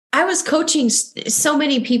I was coaching so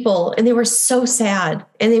many people and they were so sad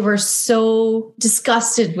and they were so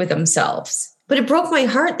disgusted with themselves. But it broke my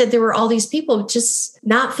heart that there were all these people just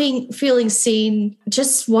not feeling seen,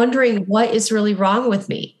 just wondering what is really wrong with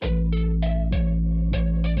me.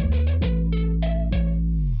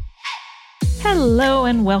 Hello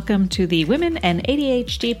and welcome to the Women and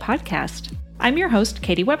ADHD podcast. I'm your host,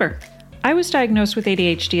 Katie Weber. I was diagnosed with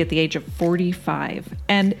ADHD at the age of 45,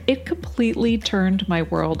 and it completely turned my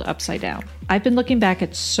world upside down. I've been looking back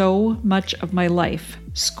at so much of my life,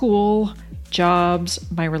 school, jobs,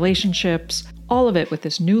 my relationships, all of it with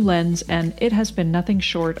this new lens, and it has been nothing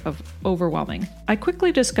short of overwhelming. I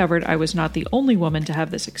quickly discovered I was not the only woman to have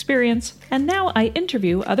this experience, and now I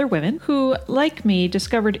interview other women who, like me,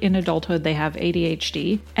 discovered in adulthood they have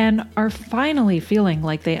ADHD and are finally feeling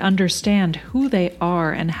like they understand who they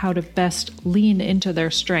are and how to best lean into their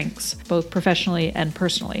strengths, both professionally and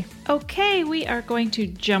personally. Okay, we are going to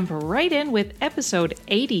jump right in with episode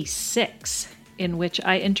 86. In which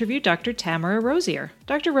I interviewed Dr. Tamara Rosier.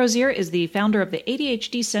 Dr. Rosier is the founder of the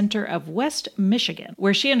ADHD Center of West Michigan,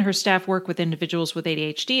 where she and her staff work with individuals with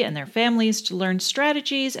ADHD and their families to learn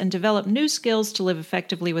strategies and develop new skills to live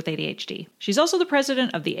effectively with ADHD. She's also the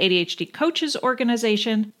president of the ADHD Coaches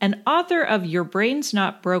Organization and author of Your Brain's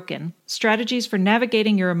Not Broken: Strategies for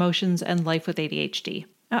Navigating Your Emotions and Life with ADHD.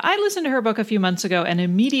 Now, I listened to her book a few months ago, and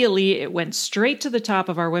immediately it went straight to the top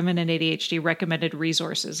of our Women in ADHD recommended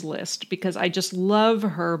resources list because I just love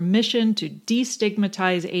her mission to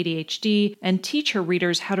destigmatize ADHD and teach her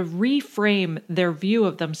readers how to reframe their view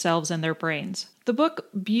of themselves and their brains. The book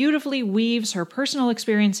beautifully weaves her personal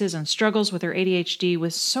experiences and struggles with her ADHD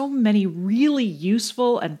with so many really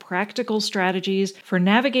useful and practical strategies for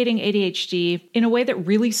navigating ADHD in a way that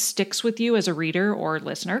really sticks with you as a reader or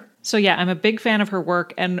listener. So yeah, I'm a big fan of her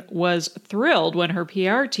work and was thrilled when her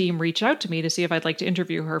PR team reached out to me to see if I'd like to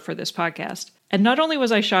interview her for this podcast. And not only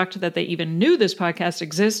was I shocked that they even knew this podcast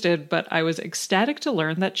existed, but I was ecstatic to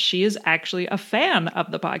learn that she is actually a fan of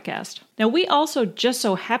the podcast. Now, we also just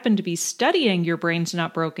so happened to be studying Your Brain's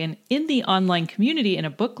Not Broken in the online community in a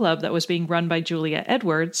book club that was being run by Julia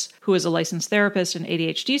Edwards, who is a licensed therapist and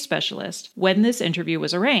ADHD specialist, when this interview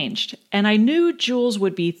was arranged. And I knew Jules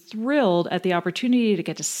would be thrilled at the opportunity to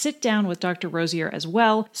get to sit down with Dr. Rosier as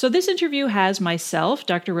well. So this interview has myself,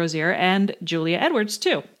 Dr. Rosier, and Julia Edwards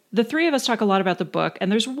too. The three of us talk a lot about the book,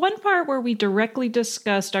 and there's one part where we directly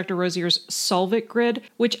discuss Dr. Rosier's Solve It Grid,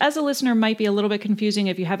 which as a listener might be a little bit confusing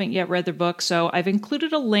if you haven't yet read the book, so I've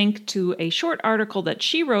included a link to a short article that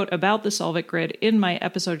she wrote about the Solve It Grid in my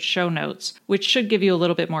episode show notes, which should give you a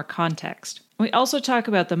little bit more context. We also talk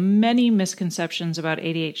about the many misconceptions about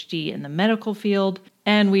ADHD in the medical field,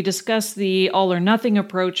 and we discuss the all-or-nothing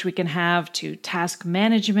approach we can have to task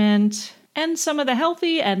management, and some of the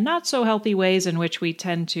healthy and not so healthy ways in which we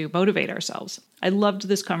tend to motivate ourselves. I loved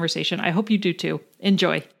this conversation. I hope you do too.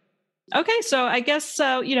 Enjoy. Okay, so I guess,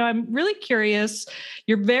 I'm really curious.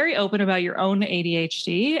 You're very open about your own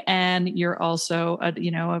ADHD, and you're also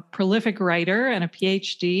a prolific writer and a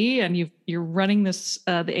PhD, and you're running this,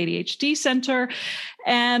 the ADHD Center.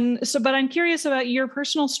 And so, but I'm curious about your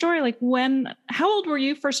personal story. Like how old were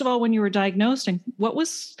you, first of all, when you were diagnosed, and what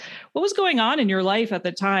was going on in your life at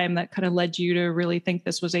the time that kind of led you to really think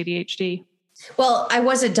this was ADHD? Well, I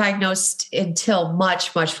wasn't diagnosed until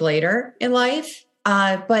much, much later in life.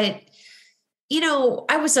 But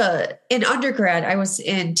I was in undergrad, I was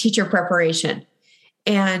in teacher preparation.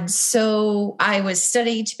 And so I was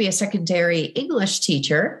studying to be a secondary English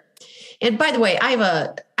teacher. And by the way, I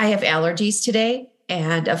have allergies today.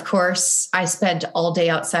 And of course, I spent all day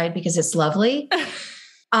outside because it's lovely.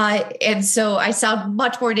 And so I sound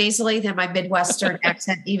much more nasally than my Midwestern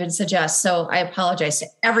accent even suggests. So I apologize to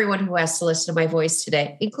everyone who has to listen to my voice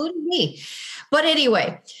today, including me. But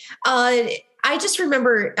anyway, I just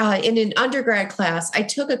remember in an undergrad class, I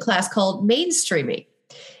took a class called Mainstreaming.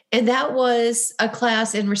 And that was a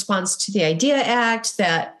class in response to the IDEA Act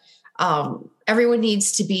that everyone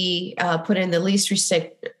needs to be put in the least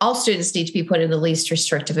all students need to be put in the least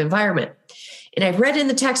restrictive environment. And I read in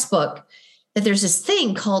the textbook that there's this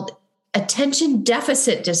thing called attention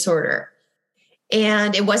deficit disorder.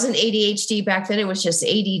 And it wasn't ADHD back then, it was just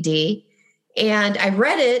ADD. And I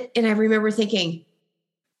read it and I remember thinking,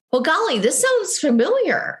 well, golly, this sounds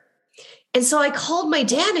familiar. And so I called my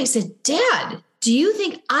dad and I said, Dad, do you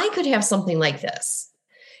think I could have something like this?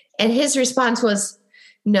 And his response was,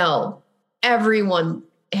 no, everyone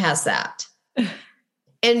has that.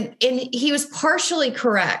 And he was partially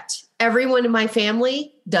correct. Everyone in my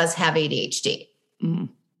family does have ADHD. Mm.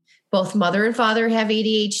 Both mother and father have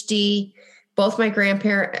ADHD. both my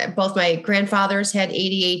grandfathers had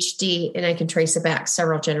ADHD, and I can trace it back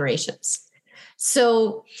several generations.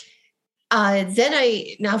 So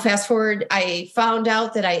now fast forward, I found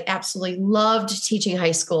out that I absolutely loved teaching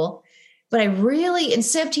high school, but I really,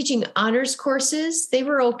 instead of teaching honors courses, they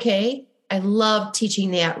were okay. I loved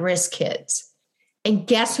teaching the at-risk kids. And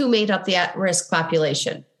guess who made up the at-risk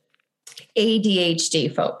population?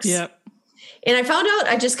 ADHD folks. Yep. And I found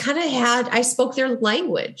out I spoke their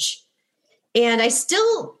language. And I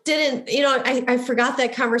still didn't, I forgot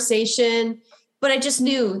that conversation, but I just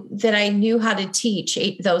knew that I knew how to teach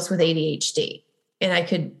those with ADHD, and I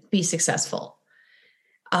could be successful.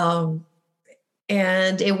 And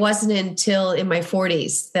it wasn't until in my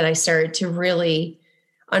 40s that I started to really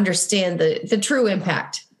understand the true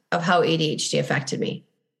impact of how ADHD affected me.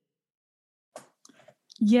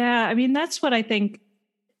 Yeah. I mean, that's what I think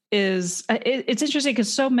is, it's interesting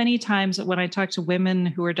because so many times when I talk to women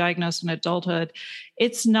who are diagnosed in adulthood,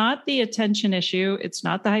 it's not the attention issue. It's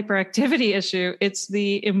not the hyperactivity issue. It's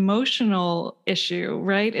the emotional issue,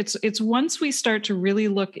 right? It's once we start to really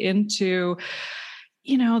look into,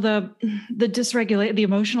 the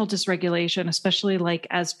emotional dysregulation, especially like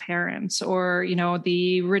as parents, or,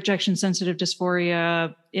 the rejection sensitive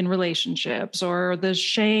dysphoria in relationships, or the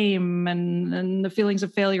shame and the feelings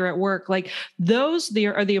of failure at work. Like those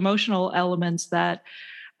are the emotional elements that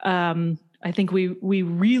I think we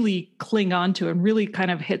really cling on to and really kind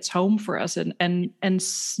of hits home for us. And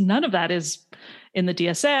none of that is in the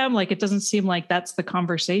DSM. Like, it doesn't seem like that's the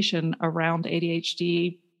conversation around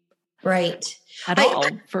ADHD. Right. At all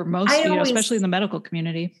for most, especially in the medical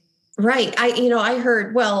community. Right. I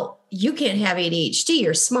heard, well, you can't have ADHD,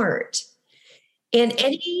 you're smart. And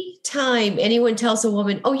any time anyone tells a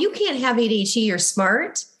woman, oh, you can't have ADHD, you're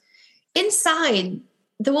smart, inside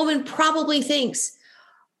the woman probably thinks,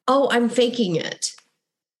 oh, I'm faking it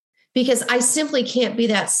because I simply can't be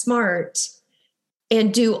that smart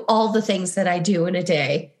and do all the things that I do in a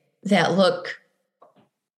day that look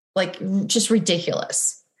like just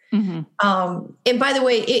ridiculous. Mm-hmm. And by the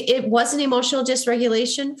way, it wasn't emotional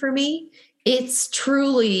dysregulation for me. It's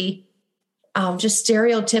truly just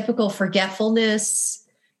stereotypical forgetfulness.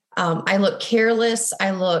 I look careless.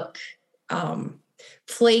 I look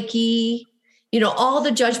flaky. All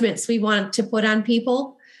the judgments we want to put on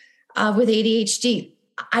people with ADHD.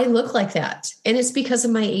 I look like that. And it's because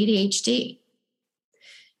of my ADHD.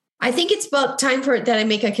 I think it's about time that I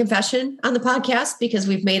make a confession on the podcast, because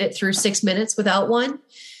we've made it through 6 minutes without one.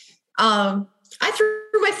 I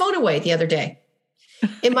threw my phone away the other day.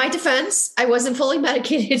 In my defense, I wasn't fully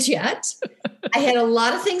medicated yet. I had a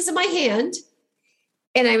lot of things in my hand,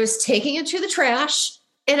 and I was taking it to the trash,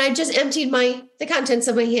 and I just emptied the contents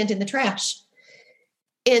of my hand in the trash.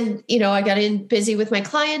 And, I got in busy with my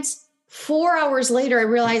clients. 4 hours later, I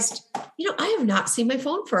realized, I have not seen my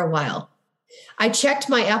phone for a while. I checked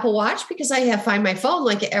my Apple Watch because I find my phone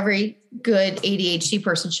like every good ADHD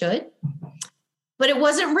person should. But it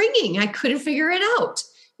wasn't ringing. I couldn't figure it out.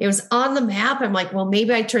 It was on the map. I'm like, well,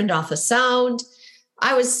 maybe I turned off the sound.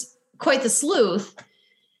 I was quite the sleuth.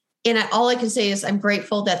 And all I can say is I'm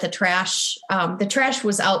grateful that the trash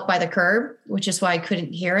was out by the curb, which is why I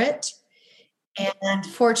couldn't hear it. And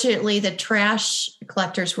fortunately, the trash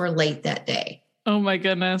collectors were late that day. Oh, my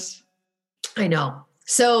goodness. I know.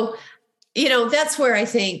 So, that's where I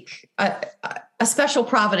think a special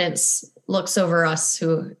providence looks over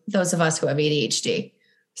those of us who have ADHD.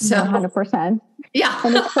 So 100%. Yeah.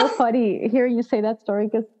 And it's so funny hearing you say that story,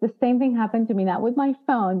 because the same thing happened to me, not with my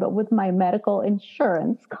phone, but with my medical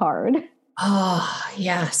insurance card. Oh,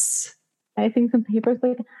 yes. I think some papers,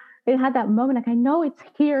 like, it had that moment, like, I know it's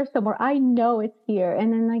here somewhere. I know it's here.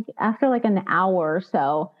 And then like after like an hour or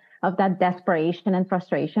so of that desperation and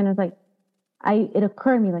frustration, it's like, it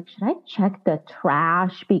occurred to me, like, should I check the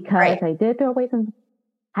trash? Because right. I did throw away some,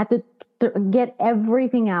 had to get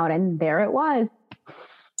everything out, and there it was.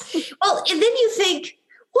 Well, and then you think,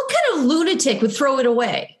 what kind of lunatic would throw it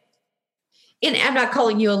away? And I'm not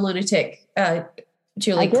calling you a lunatic,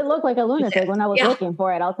 Julie. I did look like a lunatic when I was looking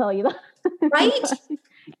for it, I'll tell you that. Right?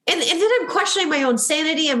 And then I'm questioning my own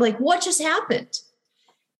sanity. I'm like, what just happened?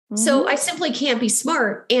 Mm-hmm. So I simply can't be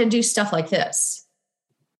smart and do stuff like this.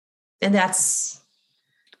 And that's,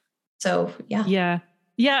 so yeah. Yeah.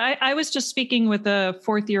 Yeah, I was just speaking with a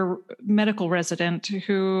fourth-year medical resident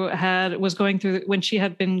who was going through, when she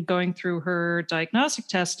had been going through her diagnostic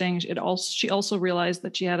testing, she also realized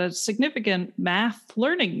that she had a significant math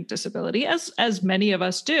learning disability, as many of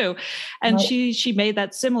us do. And right. she made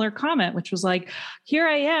that similar comment, which was like, here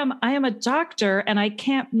I am a doctor, and I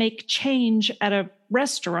can't make change at a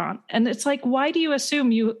restaurant. And it's like, why do you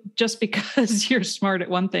assume you, just because you're smart at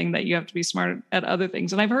one thing, that you have to be smart at other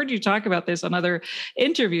things? And I've heard you talk about this on other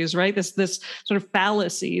interviews, right? This sort of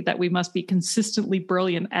fallacy that we must be consistently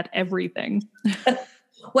brilliant at everything.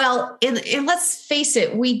 Well, and let's face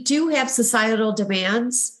it, we do have societal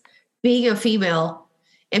demands, being a female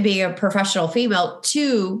and being a professional female,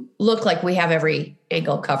 to look like we have every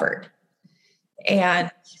angle covered. And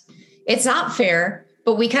it's not fair,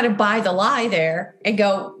 but we kind of buy the lie there and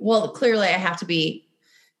go, well, clearly I have to be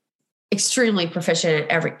extremely proficient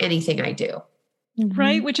at anything I do.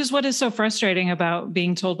 Right. Which is what is so frustrating about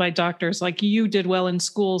being told by doctors, like, you did well in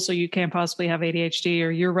school, so you can't possibly have ADHD,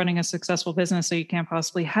 or you're running a successful business, so you can't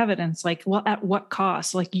possibly have it. And it's like, well, at what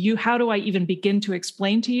cost? Like, how do I even begin to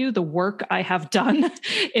explain to you the work I have done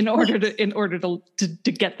in order to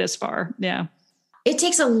get this far? Yeah. It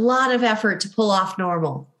takes a lot of effort to pull off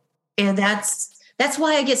normal. And that's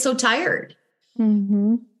why I get so tired.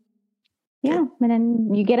 Mm-hmm. Yeah. And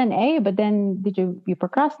then you get an A, but then you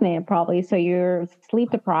procrastinated probably. So you're sleep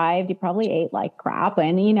deprived. You probably ate like crap.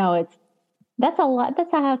 And that's a lot.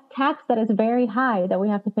 That's a tax that is very high that we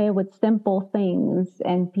have to pay with simple things.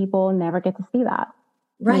 And people never get to see that.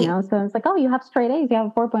 Right. So it's like, oh, you have straight A's, you have a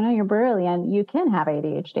 4.0, you're brilliant. You can have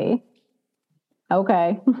ADHD.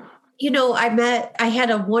 Okay. I had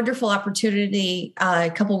a wonderful opportunity a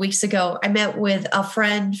couple of weeks ago. I met with a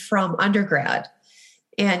friend from undergrad.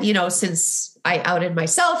 And, since I outed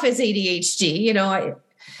myself as ADHD,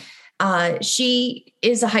 she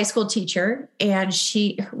is a high school teacher, and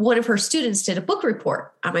one of her students did a book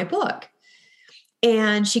report on my book.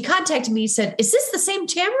 And she contacted me and said, is this the same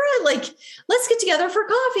Tamara? Like, let's get together for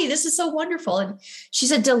coffee. This is so wonderful. And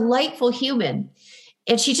she's a delightful human.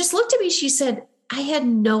 And she just looked at me. She said, I had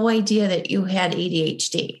no idea that you had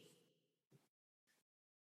ADHD.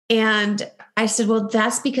 And I said, well,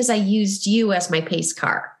 that's because I used you as my pace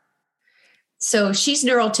car. So she's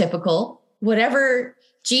neurotypical. Whatever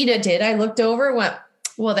Gina did, I looked over and went,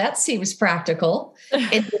 well, that seems practical,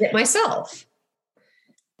 and did it myself.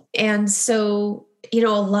 And so, a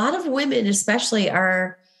lot of women especially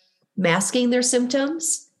are masking their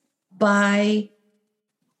symptoms by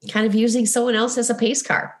kind of using someone else as a pace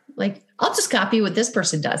car. Like, I'll just copy what this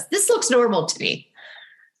person does. This looks normal to me.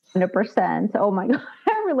 100%. Oh my God.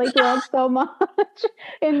 I relate to that so much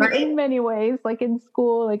in many ways, like in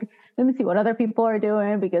school, like, let me see what other people are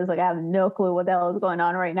doing, because like, I have no clue what the hell is going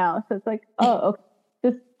on right now. So it's like, oh, okay.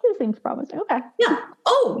 This seems promising. Okay. Yeah.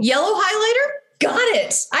 Oh, yellow highlighter. Got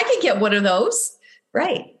it. I could get one of those.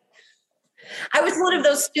 Right. I was one of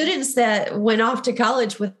those students that went off to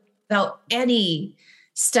college without any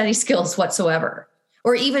study skills whatsoever,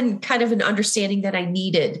 or even kind of an understanding that I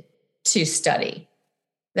needed to study.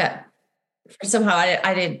 That somehow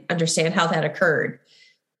I didn't understand how that occurred.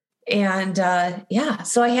 And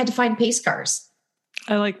so I had to find pace cars.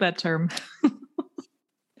 I like that term.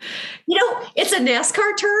 It's a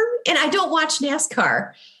NASCAR term, and I don't watch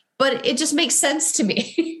NASCAR, but it just makes sense to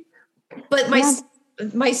me. But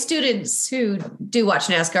my students who do watch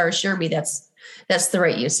NASCAR assure me that's the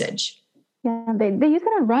right usage. Yeah, they use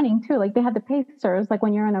it in running too. Like, they have the pacers, like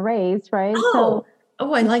when you're in a race, right? Oh,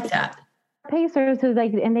 I like that. Pacers who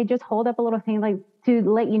and they just hold up a little thing like to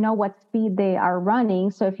let you know what speed they are running.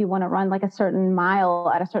 So if you want to run like a certain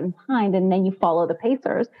mile at a certain time, then you follow the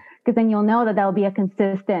pacers, because then you'll know that that'll be a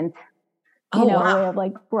consistent, way of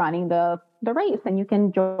like running the race, and you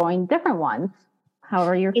can join different ones,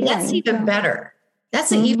 however you're feeling. That's even better.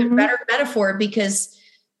 That's an even better metaphor, because,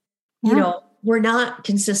 we're not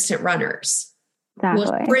consistent runners. Exactly.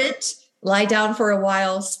 We'll sprint, lie down for a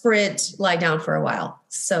while, sprint, lie down for a while.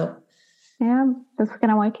 So yeah, that's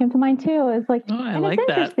kind of why it came to mind too. It's like, I and like it's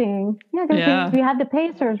interesting. That. Yeah, because we had the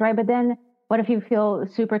pacers, right? But then what if you feel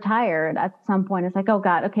super tired at some point? It's like, oh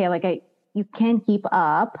God, okay, like you can't keep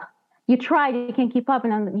up. You tried, you can't keep up,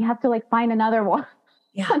 and then you have to like find another one,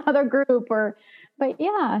 another group, but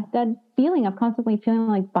yeah, that feeling of constantly feeling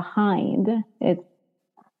like behind,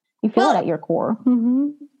 you feel it at your core. Mm-hmm.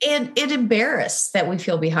 And embarrassed that we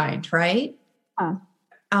feel behind, right?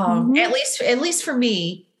 At least for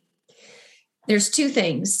me, there's two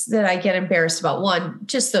things that I get embarrassed about. One,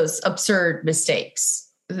 just those absurd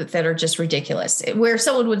mistakes that are just ridiculous, where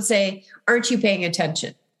someone would say, aren't you paying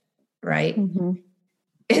attention? Right. Mm-hmm.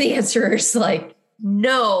 And the answer is like,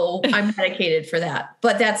 no, I'm medicated for that.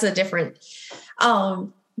 But that's a different,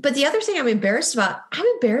 but the other thing I'm embarrassed about, I'm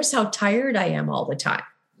embarrassed how tired I am all the time.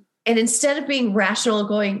 And instead of being rational,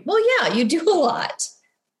 going, well, yeah, you do a lot,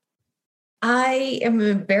 I am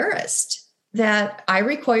embarrassed that I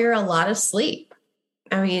require a lot of sleep.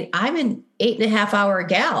 I mean, I'm an 8.5 hour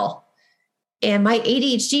gal, And my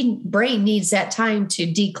ADHD brain needs that time to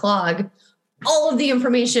declog all of the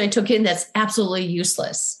information I took in that's absolutely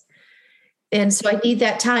useless. And so I need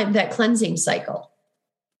that time, that cleansing cycle.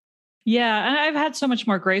 Yeah. And I've had so much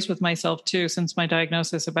more grace with myself too, since my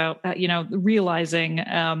diagnosis about, realizing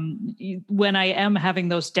when I am having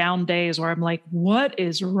those down days where I'm like, what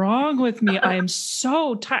is wrong with me? I am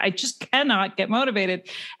so tired. I just cannot get motivated.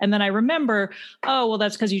 And then I remember, oh, well,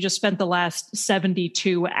 that's because you just spent the last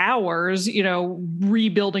 72 hours,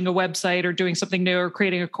 rebuilding a website or doing something new or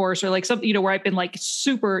creating a course or like something, where I've been like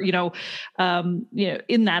super, in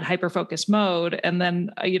that hyper-focused mode. And then,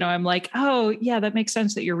 I'm like, oh yeah, that makes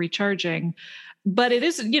sense that you're recharging. But it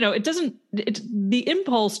is, the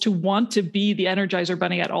impulse to want to be the Energizer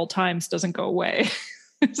Bunny at all times doesn't go away.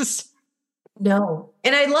 No.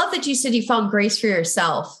 And I love that you said you found grace for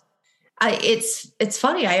yourself. It's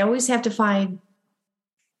funny. I always have to find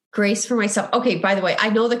grace for myself. Okay. By the way, I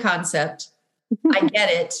know the concept. I get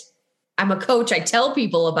it. I'm a coach. I tell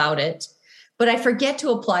people about it, but I forget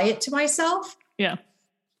to apply it to myself. Yeah.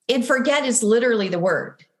 And forget is literally the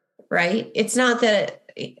word, right? It's not that,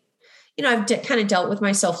 I've kind of dealt with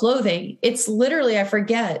my self-loathing. It's literally, I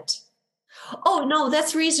forget. Oh no,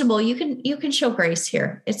 that's reasonable. You can show grace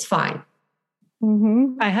here. It's fine.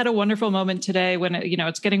 I had a wonderful moment today when,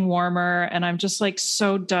 it's getting warmer and I'm just like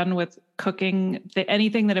so done with cooking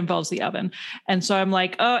anything that involves the oven. And so I'm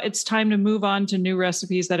like, oh, it's time to move on to new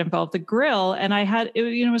recipes that involve the grill. And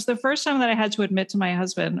it was the first time that I had to admit to my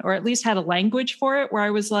husband, or at least had a language for it, where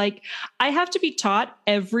I was like, I have to be taught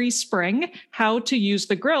every spring how to use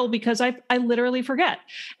the grill because I literally forget,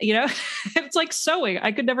 it's like sewing.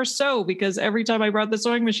 I could never sew because every time I brought the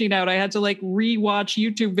sewing machine out, I had to like rewatch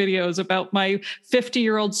YouTube videos about my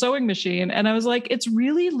 50-year-old sewing machine. And I was like, it's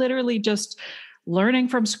really literally just learning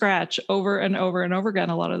from scratch over and over and over again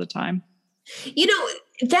a lot of the time.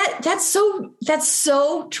 That's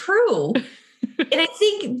so true. And I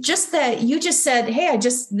think just that you just said, hey,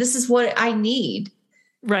 this is what I need.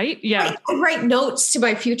 Right. Yeah. I write notes to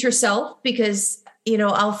my future self because,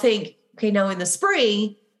 I'll think, okay, now in the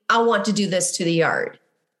spring, I want to do this to the yard.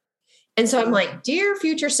 And so I'm like, dear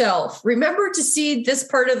future self, remember to seed this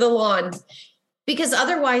part of the lawn, because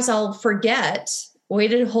otherwise I'll forget,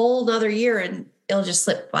 wait a whole another year and it'll just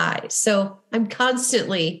slip by. So I'm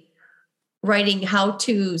constantly writing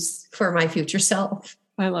how-tos for my future self.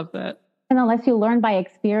 I love that. And unless you learn by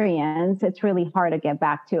experience, it's really hard to get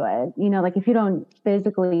back to it. Like if you don't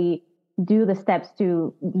physically do the steps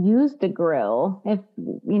to use the grill, if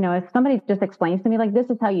somebody just explains to me, like, this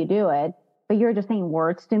is how you do it, but you're just saying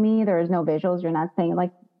words to me, there is no visuals. You're not saying,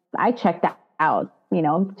 like, I checked that out,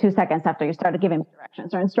 2 seconds after you started giving me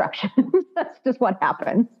directions or instructions. That's just what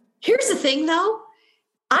happens. Here's the thing though,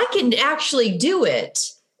 I can actually do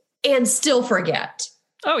it and still forget.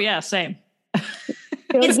 Oh yeah. Same.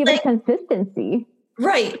 It's give it consistency.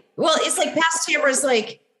 Right. Well, it's like Past Tamara's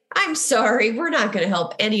like, I'm sorry, we're not going to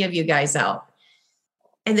help any of you guys out.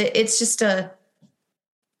 And it's just and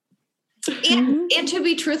to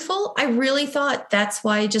be truthful, I really thought that's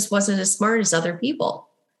why I just wasn't as smart as other people.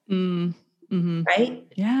 Mm-hmm. Right?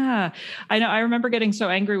 Yeah, I know. I remember getting so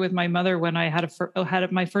angry with my mother when I had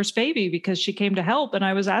my first baby because she came to help and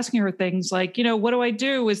I was asking her things like, what do I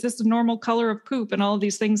do? Is this the normal color of poop? And all of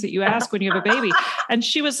these things that you ask when you have a baby. And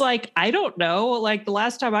she was like, I don't know. Like the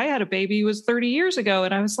last time I had a baby was 30 years ago.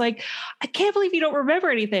 And I was like, I can't believe you don't remember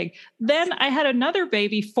anything. Then I had another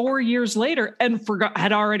baby 4 years later and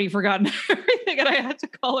had already forgotten everything. And I had to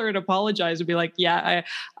call her and apologize and be like, yeah,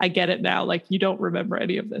 I get it now. Like you don't remember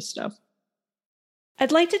any of this stuff.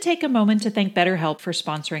 I'd like to take a moment to thank BetterHelp for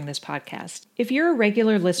sponsoring this podcast. If you're a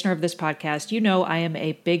regular listener of this podcast, you know I am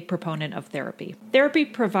a big proponent of therapy. Therapy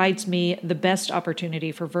provides me the best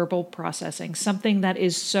opportunity for verbal processing, something that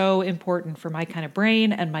is so important for my kind of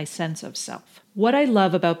brain and my sense of self. What I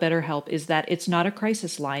love about BetterHelp is that it's not a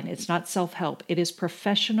crisis line. It's not self-help. It is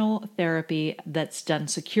professional therapy that's done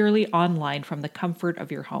securely online from the comfort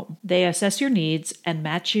of your home. They assess your needs and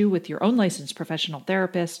match you with your own licensed professional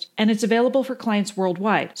therapist, and it's available for clients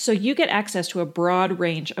worldwide. So you get access to a broad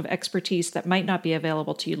range of expertise that might not be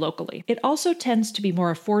available to you locally. It also tends to be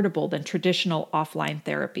more affordable than traditional offline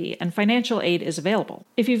therapy, and financial aid is available.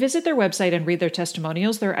 If you visit their website and read their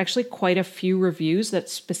testimonials, there are actually quite a few reviews that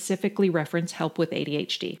specifically reference help with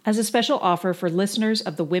ADHD. As a special offer for listeners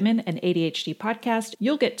of the Women and ADHD podcast,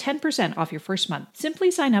 you'll get 10% off your first month.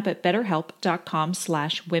 Simply sign up at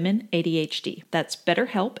betterhelp.com/womenadhd. That's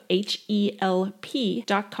BetterHelp,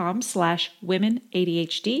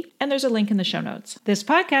 HELP.com/womenadhd. And there's a link in the show notes. This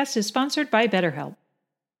podcast is sponsored by BetterHelp.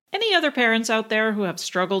 Any other parents out there who have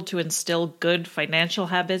struggled to instill good financial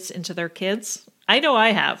habits into their kids? I know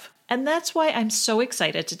I have. And that's why I'm so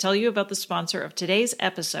excited to tell you about the sponsor of today's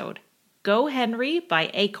episode, GoHenry by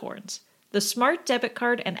Acorns, the smart debit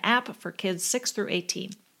card and app for kids 6 through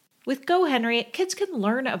 18. With GoHenry, kids can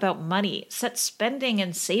learn about money, set spending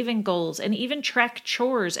and saving goals, and even track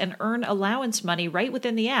chores and earn allowance money right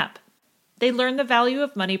within the app. They learn the value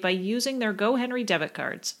of money by using their GoHenry debit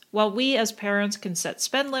cards, while we as parents can set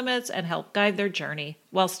spend limits and help guide their journey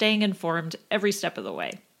while staying informed every step of the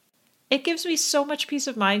way. It gives me so much peace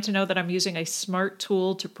of mind to know that I'm using a smart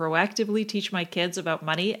tool to proactively teach my kids about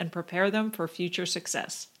money and prepare them for future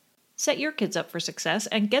success. Set your kids up for success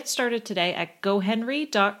and get started today at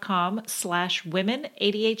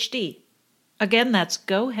gohenry.com/womenadhd. Again, that's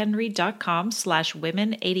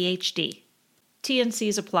gohenry.com/womenadhd.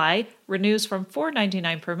 T&Cs apply. Renews from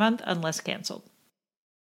 $4.99 per month unless canceled.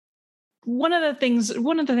 One of the things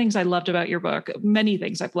I loved about your book, many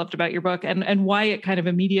things I've loved about your book, and why it kind of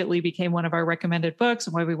immediately became one of our recommended books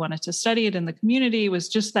and why we wanted to study it in the community, was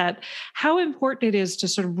just that how important it is to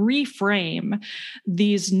sort of reframe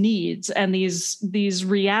these needs and these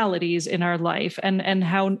realities in our life, and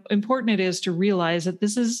how important it is to realize that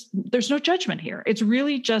there's no judgment here. It's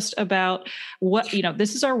really just about what,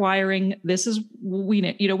 this is our wiring. This is,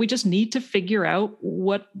 we just need to figure out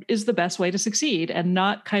what is the best way to succeed, and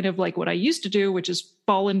not kind of like what I used to do, which is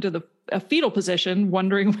fall into a fetal position,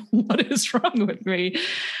 wondering what is wrong with me.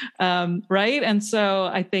 Right. And so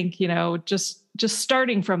I think, just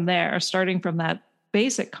starting from that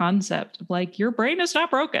basic concept, like your brain is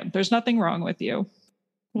not broken. There's nothing wrong with you.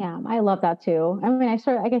 Yeah, I love that too. I mean, I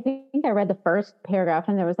think I read the first paragraph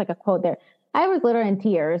and there was like a quote there. I was literally in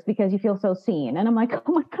tears because you feel so seen. And I'm like,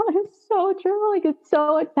 oh my God, it's so true. Like, it's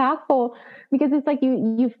so impactful, because it's like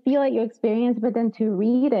you feel it, you experience, but then to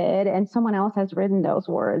read it and someone else has written those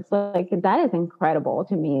words, like that is incredible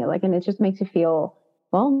to me. Like, and it just makes you feel,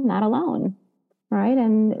 well, not alone. Right.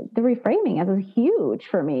 And the reframing is huge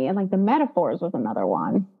for me. And like the metaphors was another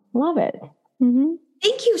one. Love it. Mm-hmm.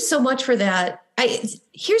 Thank you so much for that.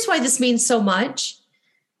 Here's why this means so much.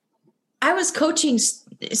 I was coaching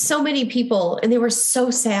so many people and they were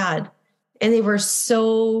so sad and they were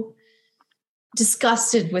so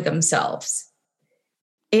disgusted with themselves.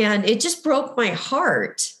 And it just broke my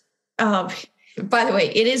heart. By the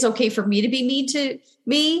way, it is okay for me to be mean to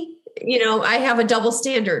me. I have a double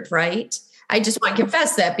standard, right? I just want to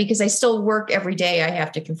confess that, because I still work every day. I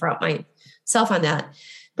have to confront myself on that.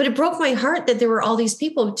 But it broke my heart that there were all these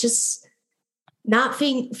people just not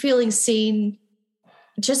feeling seen,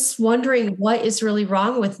 just wondering what is really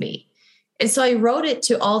wrong with me. And so I wrote it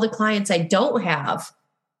to all the clients I don't have,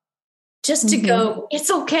 just to go,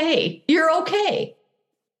 it's okay. You're okay.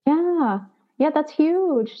 Yeah. Yeah. That's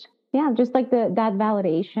huge. Yeah. Just like that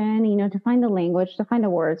validation, to find the language, to find the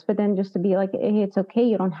words, but then just to be like, hey, it's okay.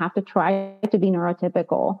 You don't have to try to be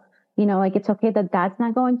neurotypical, like it's okay that that's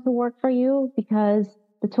not going to work for you, because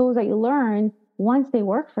the tools that you learn, once they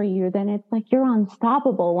work for you, then it's like you're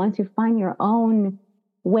unstoppable once you find your own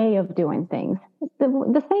way of doing things,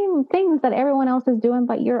 the same things that everyone else is doing,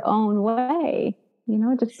 but your own way,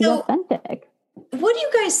 just be authentic. What do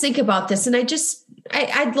you guys think about this? And I'd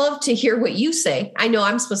love to hear what you say. I know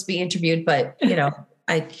I'm supposed to be interviewed, but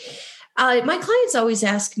my clients always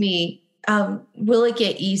ask me, will it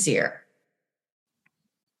get easier?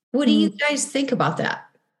 What do you guys think about that?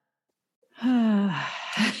 I'm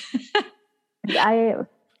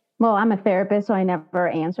a therapist, so I never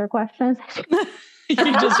answer questions. You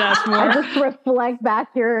just ask more. I just reflect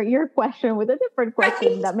back your question with a different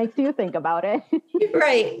question that makes you think about it.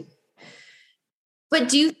 Right. But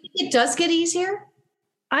do you think it does get easier?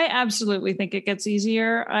 I absolutely think it gets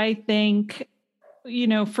easier. I think,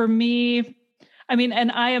 for me, I mean, and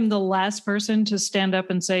I am the last person to stand up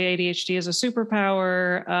and say ADHD is a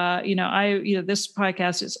superpower. This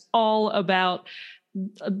podcast is all about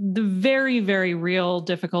the very, very real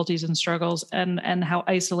difficulties and struggles and how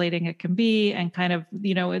isolating it can be, and kind of,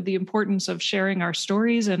 the importance of sharing our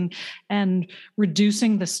stories and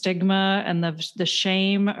reducing the stigma and the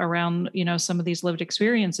shame around, some of these lived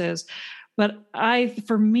experiences. But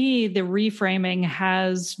for me, the reframing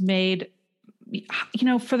has made,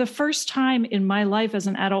 for the first time in my life as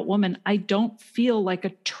an adult woman, I don't feel like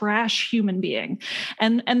a trash human being.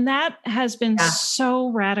 And that has been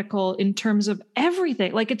so radical in terms of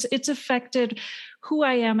everything. Like it's affected who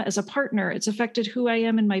I am as a partner. It's affected who I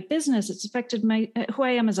am in my business. It's affected who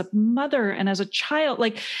I am as a mother and as a child.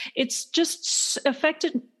 Like it's just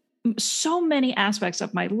affected so many aspects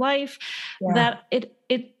of my life that it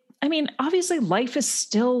I mean, obviously life is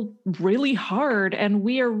still really hard and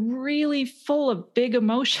we are really full of big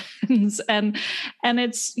emotions and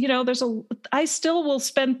it's, I still will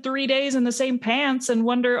spend 3 days in the same pants and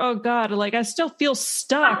wonder, oh God, like I still feel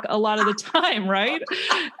stuck a lot of the time. Right.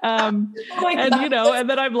 And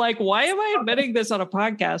then I'm like, why am I admitting this on a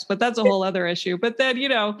podcast? But that's a whole other issue. But then,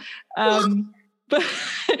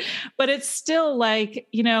 but it's still like,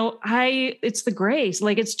 it's the grace,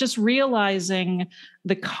 like it's just realizing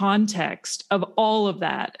the context of all of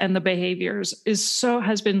that and the behaviors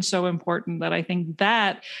has been so important that I think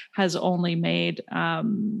that has only made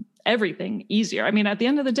everything easier. I mean, at the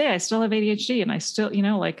end of the day, I still have ADHD and I still,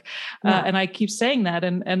 and I keep saying that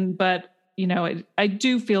but I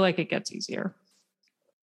do feel like it gets easier.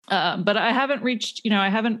 But I haven't reached, I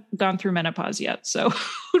haven't gone through menopause yet. So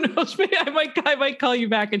who knows? Maybe I might call you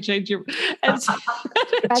back and change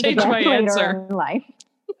change my answer. In life.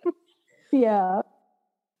 Yeah,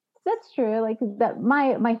 that's true. Like that,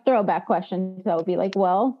 my throwback question though would be like,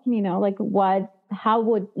 well, how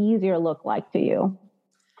would easier look like to you?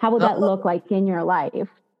 How would that look like in your life?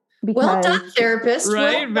 Because, well done, therapist.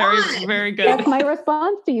 Right. Well very, very good. That's my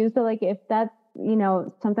response to you. So like, if that's,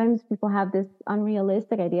 sometimes people have this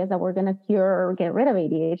unrealistic ideas that we're going to cure or get rid of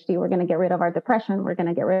ADHD. We're going to get rid of our depression. We're going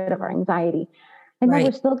to get rid of our anxiety. And then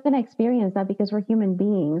we're still going to experience that because we're human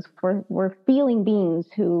beings. We're feeling beings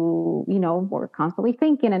who, we're constantly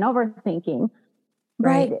thinking and overthinking.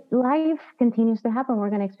 Right. But life continues to happen. We're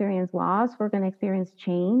going to experience loss. We're going to experience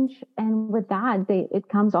change. And with that, it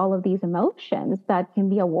comes all of these emotions that can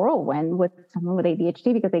be a whirlwind with someone with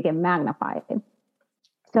ADHD because they get magnified.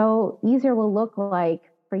 So easier will look like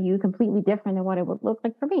for you completely different than what it would look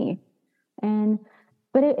like for me.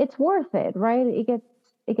 But it's worth it, right? It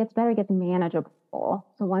gets better, it gets manageable.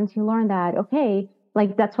 So once you learn that, okay,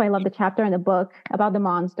 like that's why I love the chapter in the book about the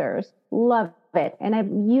monsters. Love it. And I've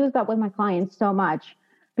used that with my clients so much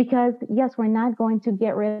because yes, we're not going to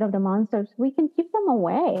get rid of the monsters. We can keep them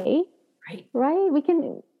away. Right? We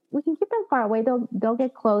can keep them far away. They'll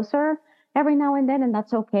get closer every now and then, and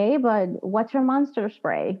that's okay. But what's your monster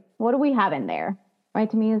spray? What do we have in there? Right?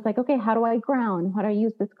 To me, it's like, okay, how do I ground? How do I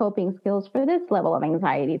use this coping skills for this level of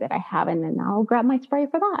anxiety that I have? And then I'll grab my spray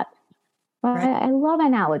for that. But I love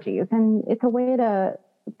analogies, and it's a way to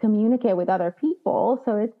communicate with other people.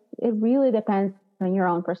 So it really depends on your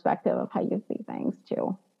own perspective of how you see things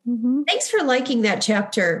too. Mm-hmm. Thanks for liking that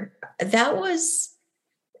chapter. That was,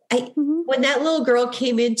 when that little girl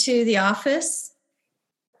came into the office,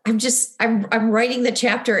 I'm writing the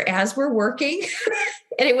chapter as we're working.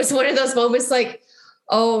 And it was one of those moments like,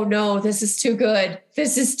 oh no, this is too good.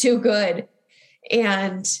 This is too good.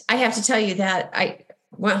 And I have to tell you that I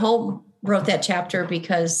went home, wrote that chapter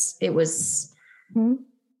because it was,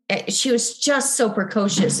 she was just so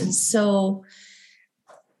precocious and so,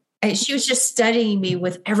 she was just studying me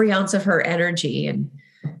with every ounce of her energy. And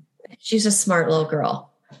she's a smart little girl.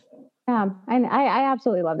 Yeah, and I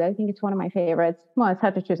absolutely loved it. I think it's one of my favorites. Well, it's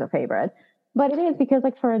hard to choose a favorite, but it is because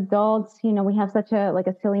like for adults, we have such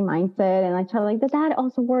a silly mindset, and I try like that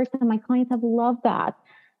also works, and my clients have loved that.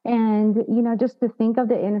 And just to think of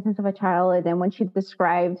the innocence of a child, and then when she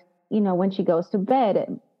described, when she goes to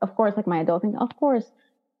bed, of course, like my adult thing, of course,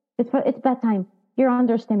 it's bedtime. You're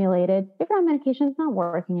understimulated. If you're on medication, it's not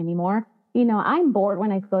working anymore. I'm bored when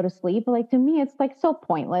I go to sleep. Like to me, it's like so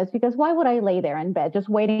pointless because why would I lay there in bed just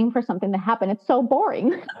waiting for something to happen? It's so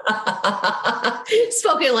boring.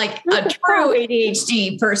 Spoken like a true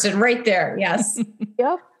ADHD person right there. Yes.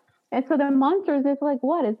 Yep. And so the monsters is like,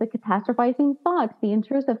 what? It's the catastrophizing thoughts, the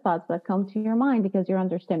intrusive thoughts that come to your mind because you're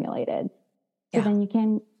understimulated. So then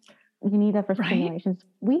you need that for stimulation. It's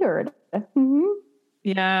weird. Mm-hmm.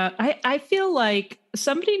 Yeah. I feel like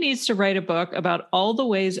somebody needs to write a book about all the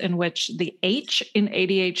ways in which the H in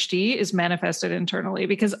ADHD is manifested internally,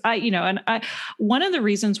 because one of the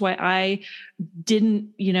reasons why I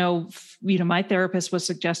didn't, my therapist was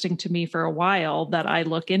suggesting to me for a while that I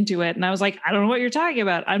look into it. And I was like, I don't know what you're talking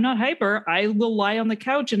about. I'm not hyper. I will lie on the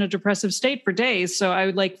couch in a depressive state for days. So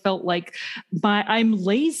I felt like I'm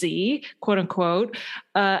lazy, quote unquote,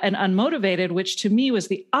 and unmotivated, which to me was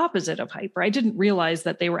the opposite of hyper. I didn't realize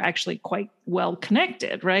that they were actually quite well connected.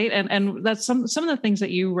 Right. And that's some of the things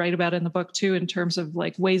that you write about in the book too, in terms of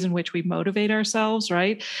like ways in which we motivate ourselves.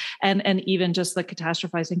 Right. And even just the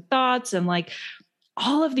catastrophizing thoughts and like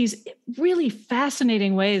all of these really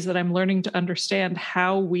fascinating ways that I'm learning to understand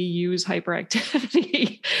how we use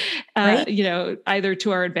hyperactivity, either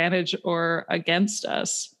to our advantage or against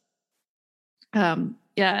us.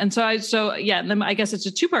 Yeah. And and then I guess it's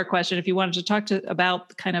a two-part question. If you wanted to talk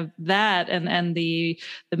about kind of that and the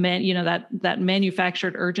that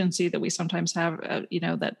manufactured urgency that we sometimes have,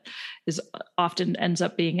 that is often ends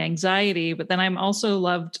up being anxiety. But then I'm also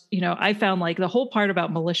loved, I found like the whole part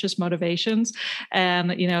about malicious motivations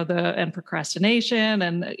and, and procrastination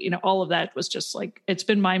and, all of that was just like, it's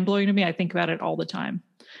been mind blowing to me. I think about it all the time.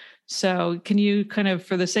 So can you kind of,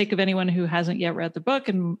 for the sake of anyone who hasn't yet read the book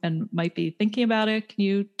and might be thinking about it, can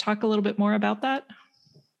you talk a little bit more about that?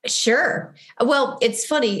 Sure. Well, it's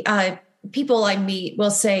funny. People I meet will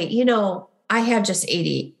say, I have just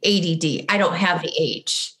ADD. I don't have the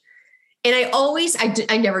H. And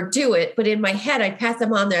I never do it, but in my head, I pat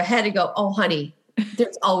them on their head and go, oh, honey,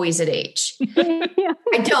 there's always an H. Yeah.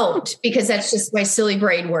 I don't, because that's just my silly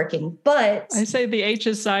brain working. But I say the H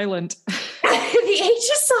is silent. The H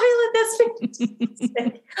is silent. That's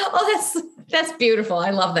fantastic. Oh, that's beautiful. I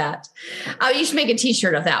love that. You should make a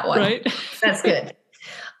t-shirt of that one. Right. That's good.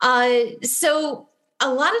 So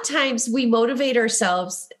a lot of times we motivate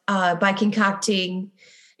ourselves by concocting,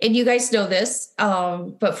 and you guys know this,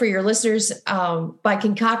 but for your listeners, by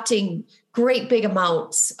concocting great big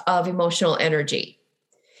amounts of emotional energy.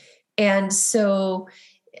 And so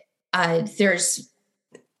I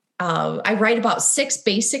write about 6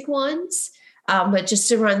 basic ones. But just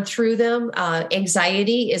to run through them,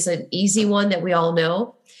 anxiety is an easy one that we all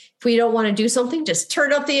know. If we don't want to do something, just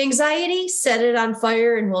turn up the anxiety, set it on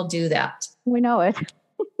fire, and we'll do that. We know it.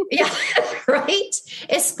 Yeah, right?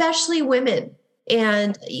 Especially women.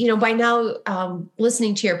 And, by now,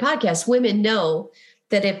 listening to your podcast, women know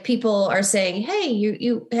that if people are saying, hey,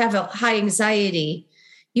 you have a high anxiety,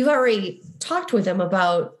 you've already talked with them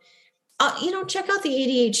about, check out the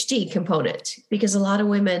ADHD component, because a lot of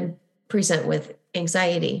women present with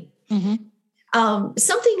anxiety. Mm-hmm.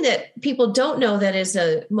 Something that people don't know that is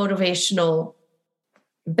a bad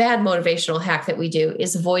motivational hack that we do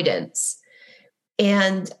is avoidance.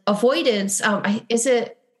 And avoidance,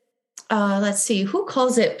 let's see, who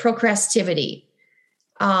calls it procrastivity?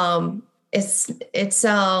 Russell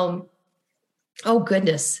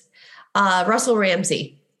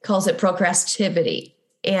Ramsey calls it procrastivity.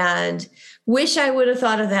 And wish I would have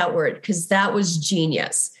thought of that word, because that was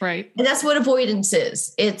genius. Right. And that's what avoidance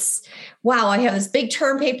is. It's, wow, I have this big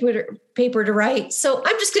term paper to write, so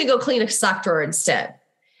I'm just going to go clean a sock drawer instead.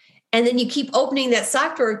 And then you keep opening that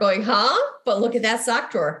sock drawer going, but look at that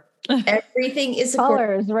sock drawer. Everything is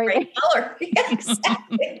colors, right? Color. Yeah,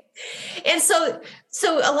 exactly. And so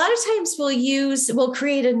a lot of times we'll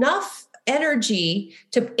create enough energy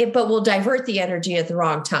but we'll divert the energy at the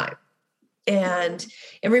wrong time. And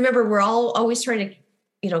remember, we're all always trying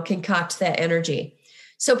to, concoct that energy.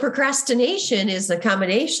 So procrastination is the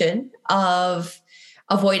combination of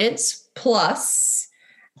avoidance plus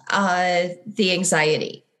the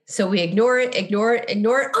anxiety. So we ignore it. Oh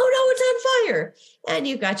no, it's on fire. And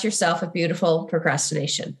you got yourself a beautiful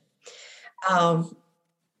procrastination. I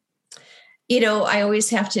always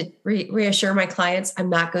have to reassure my clients, I'm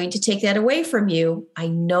not going to take that away from you. I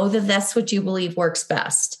know that that's what you believe works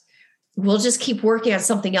best. We'll just keep working on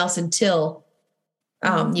something else until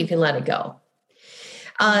you can let it go.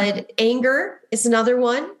 Anger is another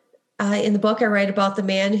one. In the book, I write about the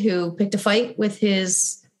man who picked a fight with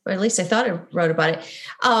or at least I thought I wrote about it,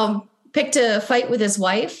 picked a fight with his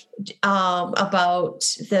wife about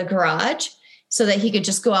the garage so that he could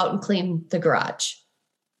just go out and clean the garage.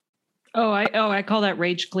 I call that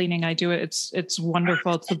rage cleaning. I do it. It's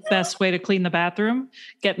wonderful. It's the best way to clean the bathroom.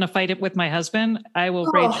 Get in a fight with my husband, I will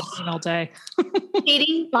rage clean all day.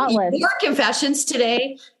 Katie, your confessions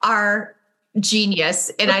today are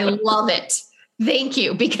genius, and I love it. Thank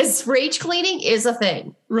you, because rage cleaning is a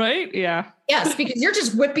thing. Right? Yeah. Yes, because you're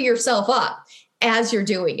just whipping yourself up as you're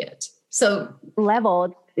doing it. So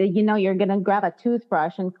level, you're going to grab a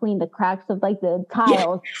toothbrush and clean the cracks of like the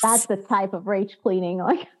tiles. Yes. That's the type of rage cleaning.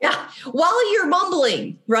 Like, yeah. While you're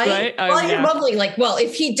mumbling, right? While you're mumbling, like, well,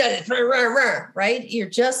 if he does it, right? You're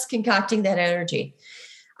just concocting that energy.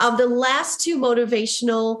 The last 2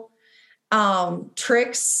 motivational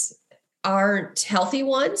tricks aren't healthy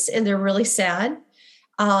ones, and they're really sad.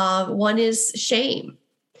 One is shame.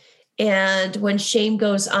 And when shame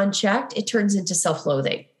goes unchecked, it turns into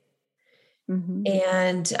self-loathing. Mm-hmm.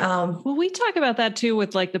 And well, we talk about that too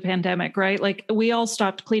with like the pandemic, right? Like we all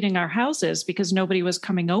stopped cleaning our houses because nobody was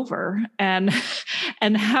coming over, and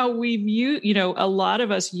how we view, a lot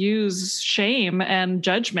of us use shame and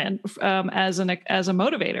judgment as a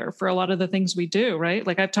motivator for a lot of the things we do, right?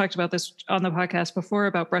 Like I've talked about this on the podcast before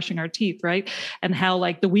about brushing our teeth, right? And how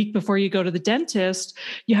like the week before you go to the dentist,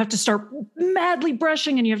 you have to start madly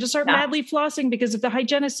brushing and you have to start madly flossing, because if the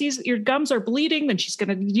hygienist sees that your gums are bleeding, then she's going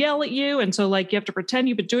to yell at you. And so like you have to pretend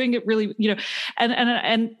you've been doing it really,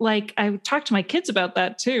 and like I talk to my kids about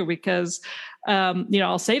that too, because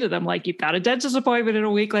I'll say to them, like, you've got a dentist appointment in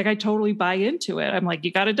a week. Like I totally buy into it. I'm like,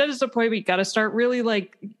 you got a dentist appointment. You got to start really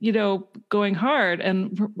like, going hard.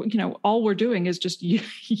 And, all we're doing is just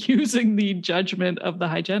using the judgment of the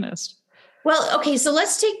hygienist. Well, okay. So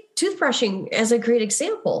let's take toothbrushing as a great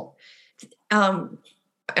example.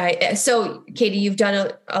 So Katie, you've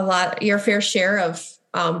done a lot, your fair share of,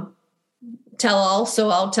 tell all.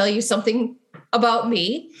 So I'll tell you something about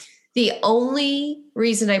me. The only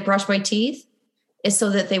reason I brush my teeth is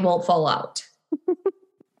so that they won't fall out.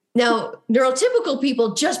 Now, neurotypical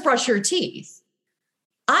people just brush your teeth.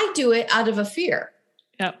 I do it out of a fear.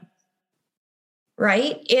 Yep.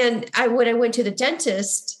 Right. And when I went to the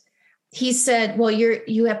dentist, he said, well,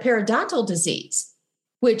 you have periodontal disease,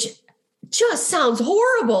 which just sounds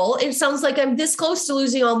horrible. It sounds like I'm this close to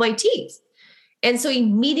losing all my teeth. And so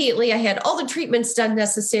immediately I had all the treatments done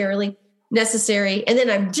necessary. And then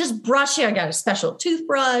I'm just brushing. I got a special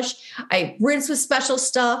toothbrush. I rinse with special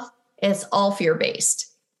stuff. And it's all fear-based.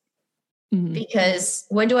 Mm-hmm. Because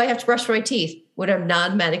when do I have to brush my teeth? When I'm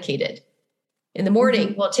non-medicated. In the morning,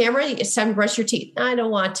 mm-hmm. Well, Tamara, it's time to brush your teeth. I don't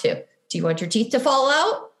want to. Do you want your teeth to fall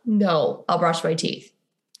out? No, I'll brush my teeth.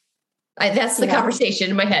 That's the conversation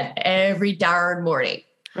in my head every darn morning.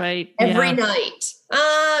 Right. Every night.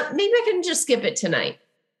 Maybe I can just skip it tonight.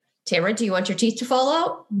 Tamara, do you want your teeth to fall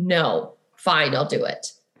out? No. Fine, I'll do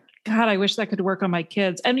it. God, I wish that could work on my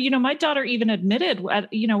kids. And, my daughter even admitted,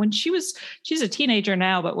 when she's a teenager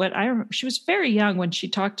now, but she was very young when she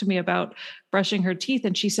talked to me about brushing her teeth.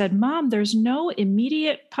 And she said, Mom, there's no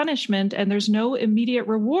immediate punishment and there's no immediate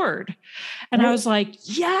reward. And I was like,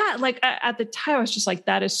 yeah, like at the time I was just like,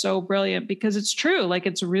 that is so brilliant, because it's true. Like,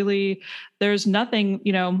 it's really, there's nothing,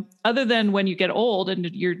 other than when you get old and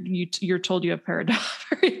you're told you have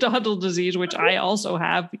periodontal disease, which I also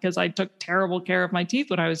have because I took terrible care of my teeth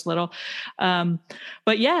when I was little.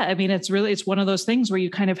 But yeah, I mean, it's one of those things where you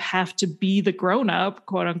kind of have to be the grown up,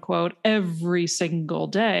 quote unquote, every single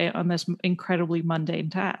day on this incredibly mundane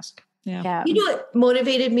task. Yeah. You know what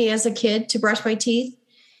motivated me as a kid to brush my teeth?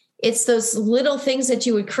 It's those little things that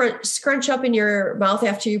you would scrunch up in your mouth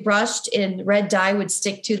after you brushed, and red dye would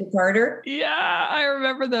stick to the garter. Yeah, I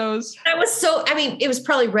remember those. It was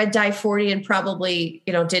probably red dye 40 and probably,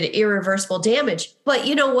 did irreversible damage. But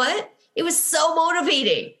you know what? It was so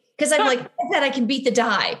motivating because I'm like, I bet I can beat the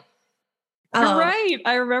dye. You're right.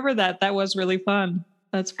 I remember that. That was really fun.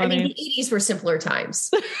 That's funny. The 80s were simpler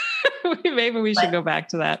times. Maybe we should go back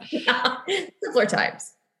to that. Yeah, simpler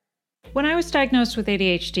times. When I was diagnosed with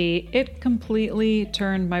ADHD, it completely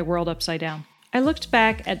turned my world upside down. I looked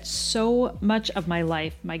back at so much of my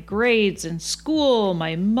life, my grades in school,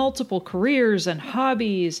 my multiple careers and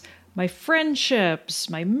hobbies, my friendships,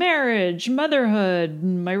 my marriage, motherhood,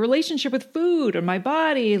 my relationship with food and my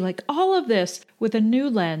body, like all of this with a new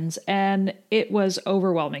lens, and it was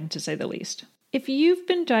overwhelming to say the least. If you've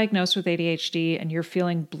been diagnosed with ADHD and you're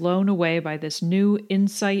feeling blown away by this new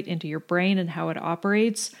insight into your brain and how it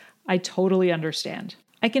operates, I totally understand.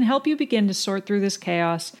 I can help you begin to sort through this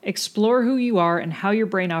chaos, explore who you are and how your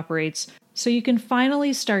brain operates, so you can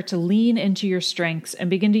finally start to lean into your strengths and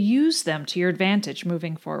begin to use them to your advantage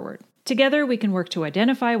moving forward. Together, we can work to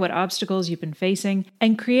identify what obstacles you've been facing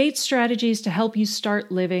and create strategies to help you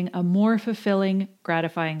start living a more fulfilling,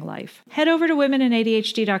 gratifying life. Head over to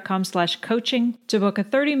womenandadhd.com/coaching to book a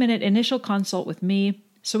 30-minute initial consult with me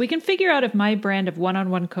so we can figure out if my brand of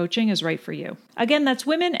one-on-one coaching is right for you. Again, that's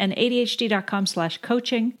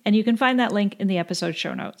womenandadhd.com/coaching, and you can find that link in the episode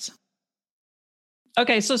show notes.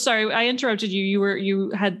 Okay, so sorry, I interrupted you.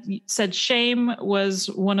 You had said shame was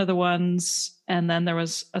one of the ones, and then there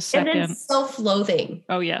was a second. And then self-loathing.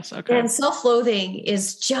 Oh, yes. Okay. And self-loathing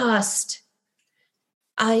is just,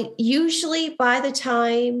 usually by the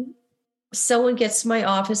time someone gets to my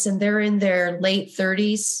office and they're in their late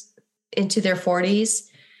 30s into their 40s,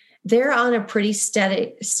 they're on a pretty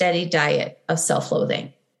steady diet of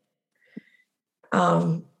self-loathing.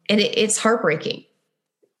 And it's heartbreaking.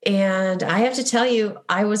 And I have to tell you,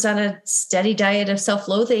 I was on a steady diet of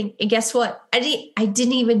self-loathing. And guess what? I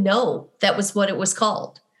didn't even know that was what it was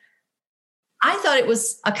called. I thought it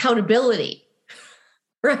was accountability,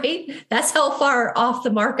 right? That's how far off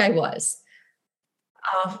the mark I was.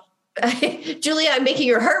 Julia, I'm making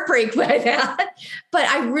your heart break by that, but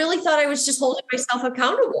I really thought I was just holding myself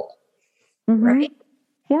accountable, right?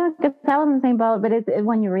 Yeah, because I was in the same boat, but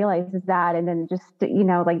when you realize it's that, and then just,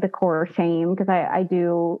 like the core shame, because I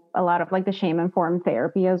do a lot of like the shame informed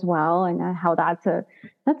therapy as well. And how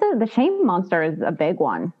the shame monster is a big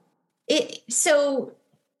one. So,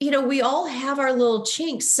 we all have our little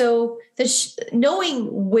chinks. So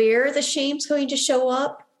knowing where the shame's going to show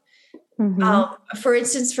up, for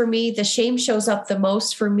instance, for me, the shame shows up the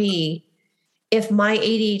most for me if my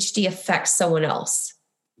ADHD affects someone else.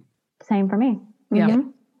 Same for me. Yeah.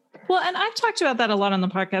 Well, and I've talked about that a lot on the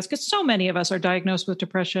podcast because so many of us are diagnosed with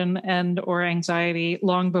depression and or anxiety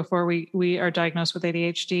long before we are diagnosed with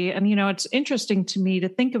ADHD. And, it's interesting to me to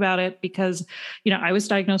think about it because, I was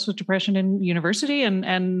diagnosed with depression in university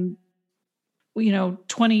and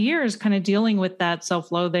 20 years kind of dealing with that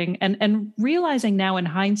self-loathing and realizing now in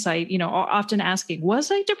hindsight, often asking,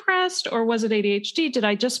 was I depressed or was it ADHD? Did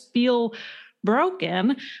I just feel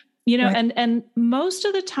broken? Right. And most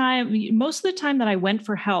of the time that I went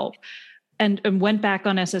for help and went back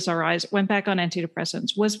on SSRIs, went back on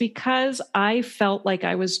antidepressants was because I felt like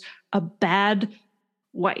I was a bad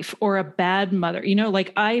wife or a bad mother.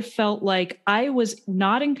 Like I felt like I was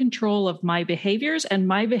not in control of my behaviors and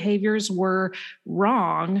my behaviors were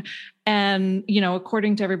wrong. And,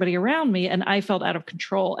 according to everybody around me, and I felt out of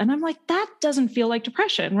control. And I'm like, that doesn't feel like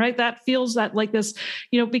depression, right? That feels that like this,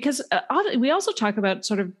 because we also talk about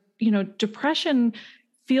sort of, depression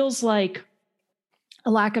feels like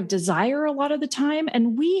a lack of desire a lot of the time.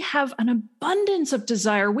 And we have an abundance of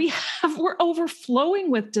desire. We're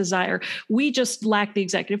overflowing with desire. We just lack the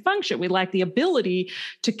executive function. We lack the ability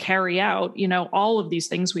to carry out, all of these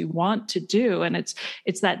things we want to do. And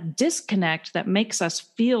it's that disconnect that makes us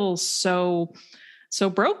feel so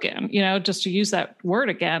broken, just to use that word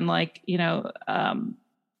again, like,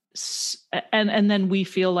 and then we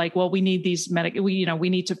feel like, well, we need these we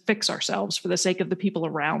need to fix ourselves for the sake of the people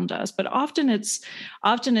around us. But often it's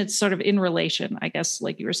sort of in relation, I guess,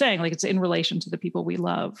 like you were saying, like it's in relation to the people we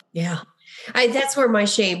love. Yeah. That's where my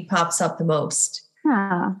shame pops up the most.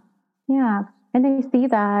 Yeah. Yeah. And they see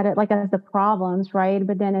that like as the problems, right?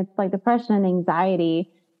 But then it's like depression and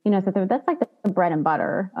anxiety, so that's like the bread and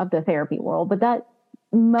butter of the therapy world. But that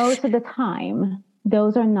most of the time,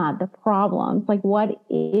 those are not the problems. Like what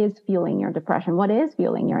is fueling your depression? What is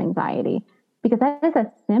fueling your anxiety? Because that is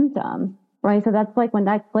a symptom, right? So that's like when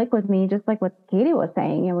that clicked with me, just like what Katie was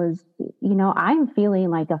saying, it was, I'm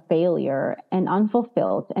feeling like a failure and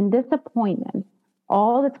unfulfilled and disappointment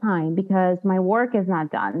all the time because my work is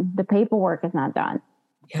not done. The paperwork is not done.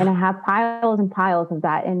 Yeah. And I have piles and piles of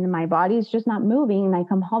that and my body is just not moving. And I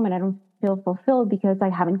come home and I don't feel fulfilled because I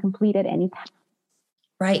haven't completed any task.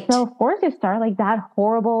 Right. So of course you start like that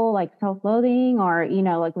horrible, like self-loathing or,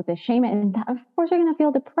 like with the shame. And of course you're going to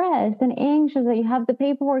feel depressed and anxious that you have the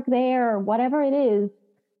paperwork there or whatever it is,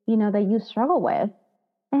 that you struggle with.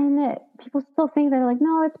 And people still think they're like,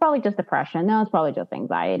 no, it's probably just depression. No, it's probably just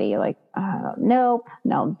anxiety. Like, no,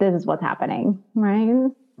 this is what's happening.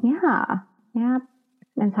 Right. Yeah. Yeah.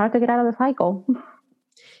 And it's hard to get out of the cycle.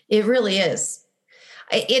 It really is.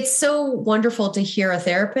 It's so wonderful to hear a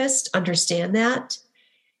therapist understand that.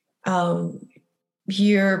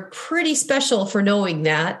 You're pretty special for knowing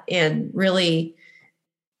that and really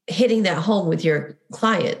hitting that home with your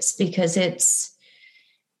clients because it's,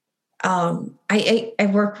 I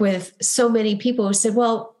work with so many people who said,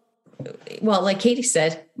 well, like Katie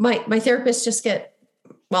said, my therapist just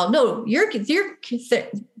no, your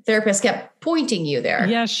therapist kept pointing you there.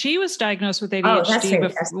 Yeah, she was diagnosed with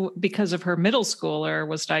ADHD because of her middle schooler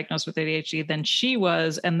was diagnosed with ADHD. Then she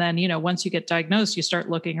was, and then once you get diagnosed, you start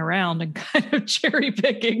looking around and kind of cherry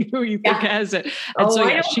picking who you think has it.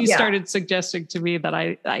 And she started suggesting to me that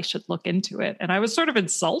I should look into it, and I was sort of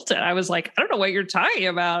insulted. I was like, I don't know what you're talking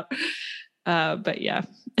about, but yeah.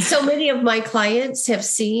 So many of my clients have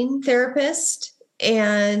seen therapists,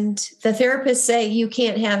 and the therapists say you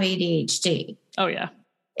can't have ADHD. Oh yeah.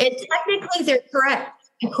 And technically they're correct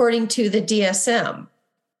according to the DSM.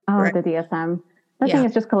 Oh, right? The DSM. That thing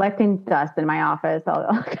is just collecting dust in my office.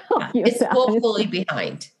 It's woefully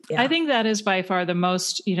behind. Yeah. I think that is by far the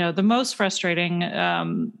most frustrating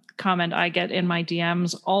comment I get in my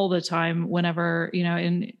DMs all the time whenever,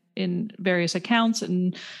 in various accounts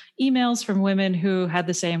and emails from women who had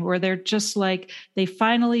the same, where they're just like, they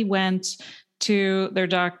finally went to their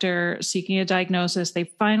doctor seeking a diagnosis. They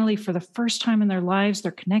finally, for the first time in their lives,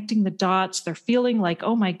 they're connecting the dots. They're feeling like,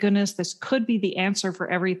 oh my goodness, this could be the answer for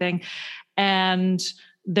everything. And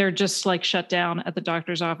they're just like shut down at the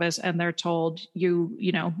doctor's office and they're told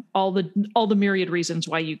you know, all the myriad reasons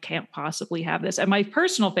why you can't possibly have this. And my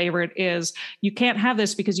personal favorite is you can't have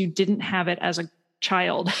this because you didn't have it as a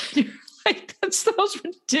child. Like, that's the most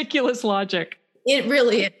ridiculous logic. It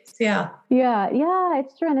really is. Yeah. Yeah. Yeah.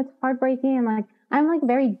 It's true. And it's heartbreaking. And like, I'm like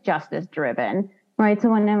very justice driven, right?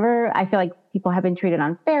 So whenever I feel like people have been treated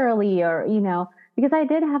unfairly or, you know, because I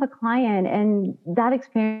did have a client and that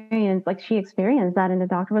experience, like she experienced that and the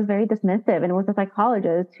doctor was very dismissive, and it was a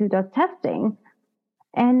psychologist who does testing,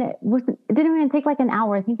 and it didn't even take like an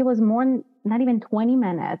hour. I think it was not even 20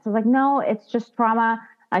 minutes. I was like, no, it's just trauma.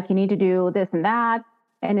 Like you need to do this and that.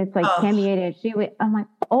 And it's like, can be ADHD. I'm like,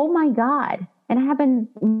 oh my God. And I have been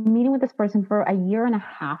meeting with this person for a year and a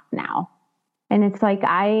half now. And it's like,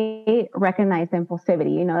 I recognize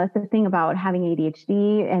impulsivity. You know, that's the thing about having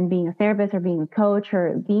ADHD and being a therapist or being a coach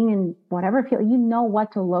or being in whatever field, you know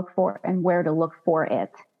what to look for and where to look for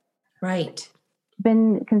it. Right.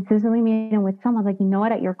 Been consistently meeting with someone like, you know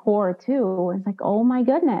what, at your core too. It's like, oh my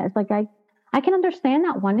goodness. Like I can understand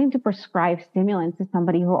not wanting to prescribe stimulants to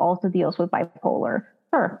somebody who also deals with bipolar.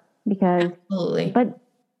 Sure. Because, absolutely. But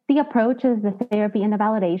the approach is the therapy and the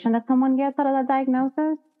validation that someone gets out of that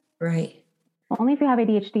diagnosis. Right. Only if you have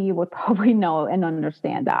ADHD, you would probably know and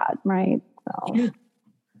understand that, right? So yeah.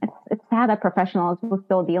 It's sad that professionals will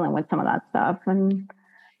still dealing with some of that stuff. And I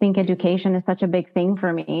think education is such a big thing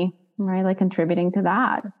for me, right? Like contributing to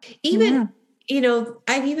that. Even, you know,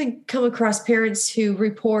 I've even come across parents who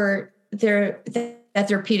report that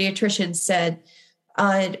their pediatrician said,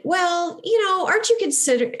 well, you know, aren't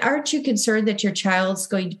you concerned that your child's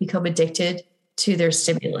going to become addicted to their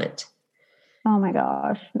stimulant? Oh my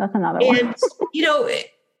gosh, that's another one. And, you know,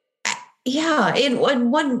 yeah.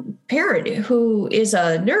 And one parent who is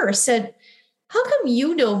a nurse said, how come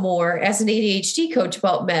you know more as an ADHD coach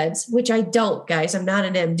about meds, which I don't, guys, I'm not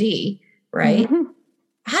an MD, right? Mm-hmm.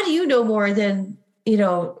 How do you know more than, you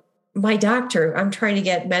know, my doctor? I'm trying to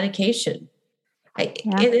get medication. And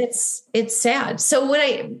it's sad. So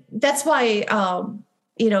that's why,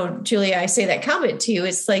 you know, Julia, I say that comment to you.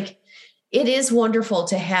 It's like, it is wonderful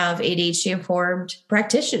to have ADHD informed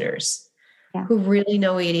practitioners who really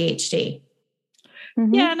know ADHD.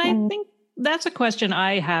 Mm-hmm. Yeah. And I think that's a question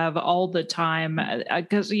I have all the time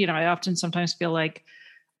because, you know, I often sometimes feel like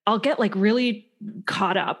I'll get like really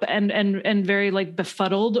caught up and very like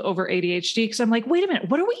befuddled over ADHD because I'm like, wait a minute,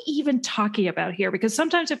 what are we even talking about here? Because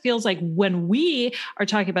sometimes it feels like when we are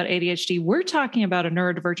talking about ADHD, we're talking about a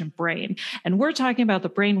neurodivergent brain and we're talking about the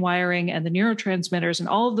brain wiring and the neurotransmitters and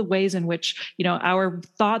all of the ways in which, you know, our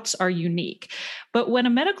thoughts are unique. But when a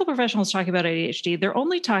medical professional is talking about ADHD, they're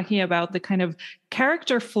only talking about the kind of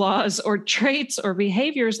character flaws or traits or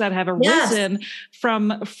behaviors that have arisen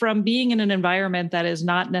from being in an environment that is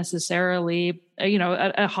not necessarily, you know,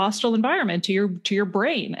 a hostile environment to your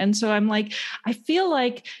brain. And so I'm like, I feel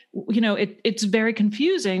like, you know, it's very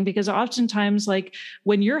confusing because oftentimes like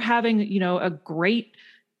when you're having, you know,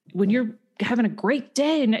 when you're having a great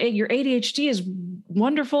day and your ADHD is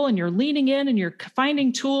wonderful and you're leaning in and you're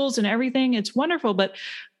finding tools and everything, it's wonderful. But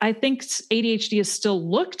I think ADHD is still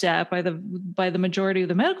looked at by the majority of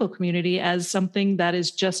the medical community as something that is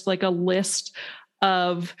just like a list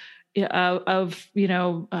of you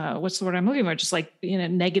know, what's the word I'm looking for? Just like, you know,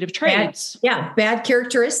 negative traits. Bad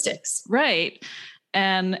characteristics. Right.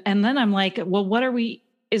 And then I'm like, well,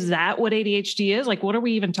 is that what ADHD is? Like, what are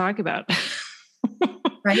we even talking about?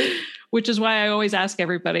 Right. Which is why I always ask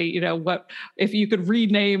everybody, you know, what if you could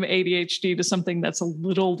rename ADHD to something that's a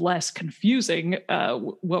little less confusing,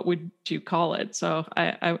 what would you call it? So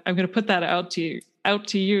I'm going to put that out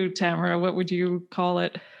to you, Tamara. What would you call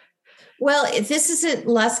it? Well, if this isn't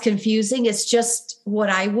less confusing, it's just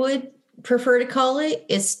what I would prefer to call it.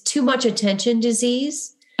 It's too much attention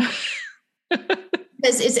disease.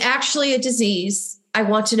 Because it's actually a disease. I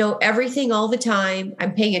want to know everything all the time.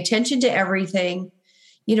 I'm paying attention to everything.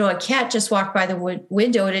 You know, a cat just walked by the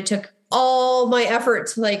window and it took all my effort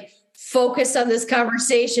to like focus on this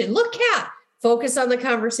conversation. Look, cat, focus on the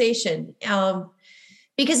conversation.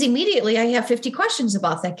 Because immediately I have 50 questions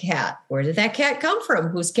about that cat. Where did that cat come from?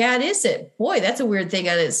 Whose cat is it? Boy, that's a weird thing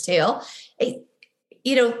on its tail.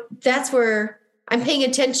 You know, that's where I'm paying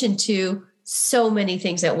attention to so many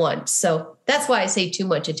things at once. So that's why I say too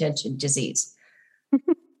much attention disease.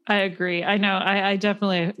 I agree. I know. I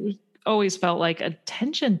definitely always felt like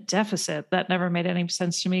attention deficit. That never made any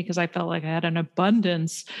sense to me because I felt like I had an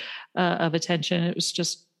abundance of attention. It was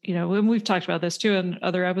just, you know, and we've talked about this too in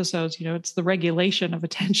other episodes, you know, it's the regulation of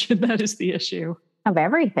attention that is the issue. Of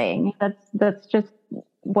everything. That's just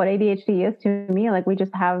what ADHD is to me. Like we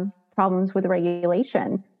just have problems with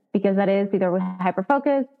regulation. because that is either we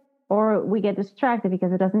hyper-focus or we get distracted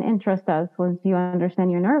because it doesn't interest us once you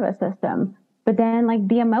understand your nervous system. But then like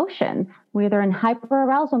the emotions, we're either in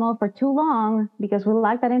hyper-arousal mode for too long because we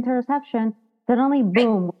lack that interoception, suddenly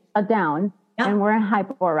boom, shut down. Yeah. And we're in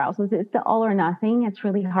hyper-arousal. It's the all or nothing. It's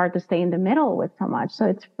really hard to stay in the middle with so much. So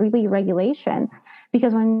it's really regulation,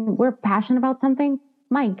 because when we're passionate about something,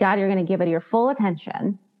 my God, you're going to give it your full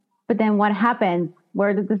attention. But then what happens?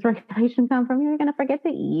 Where does this regulation come from? You're going to forget to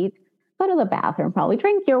eat, go to the bathroom, probably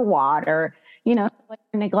drink your water, you're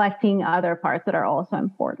neglecting other parts that are also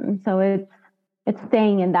important. So it's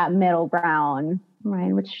staying in that middle ground,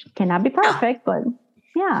 right? Which cannot be perfect, but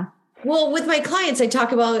yeah. Well, with my clients, I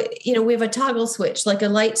talk about, we have a toggle switch, like a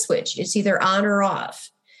light switch. It's either on or off.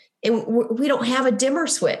 And we don't have a dimmer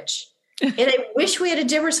switch. And I wish we had a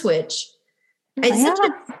dimmer switch. I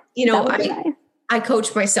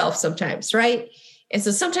coach myself sometimes, right? And so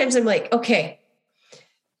sometimes I'm like, okay,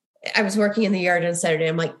 I was working in the yard on Saturday.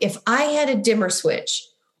 I'm like, if I had a dimmer switch,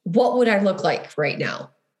 what would I look like right now?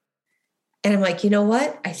 And I'm like, you know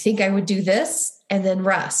what? I think I would do this and then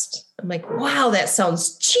rest. I'm like, wow, that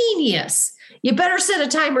sounds genius. You better set a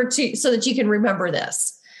timer so that you can remember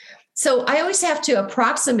this. So I always have to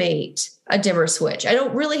approximate a dimmer switch. I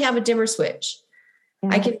don't really have a dimmer switch.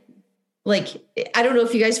 I can, I don't know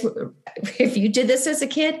if you did this as a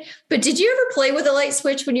kid, but did you ever play with a light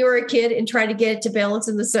switch when you were a kid and try to get it to balance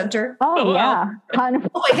in the center? Oh, yeah. Oh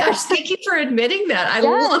my gosh. Thank you for admitting that. I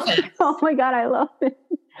love it. Oh my God. I love it.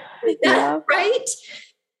 Yeah. Right.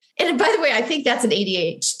 And by the way, I think that's an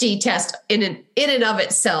ADHD test in and of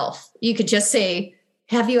itself. You could just say,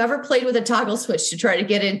 have you ever played with a toggle switch to try to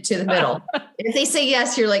get into the middle? And if they say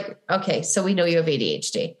yes, you're like, okay, so we know you have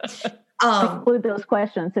ADHD. Include those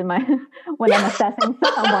questions in when I'm assessing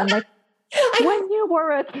someone. Like, when you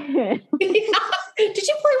were a kid. Did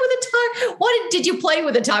you play with a toggle? Did you play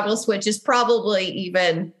with a toggle switch is probably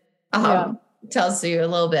even tells you a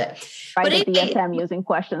little bit. Right, but the DSM using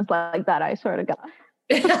questions like that, I swear to God.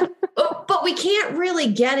 But we can't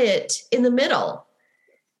really get it in the middle.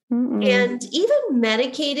 Mm-mm. And even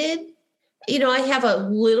medicated, I have a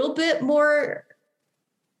little bit more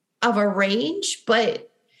of a range,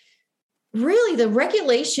 but really the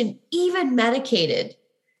regulation, even medicated,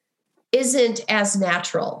 isn't as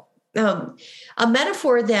natural. A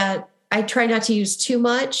metaphor that I try not to use too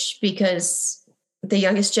much because the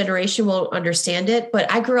youngest generation won't understand it,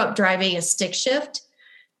 but I grew up driving a stick shift,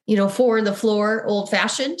 4 in the floor, old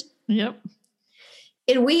fashioned. Yep.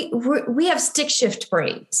 And we have stick shift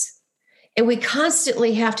brains, and we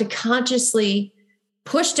constantly have to consciously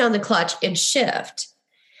push down the clutch and shift.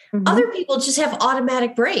 Mm-hmm. Other people just have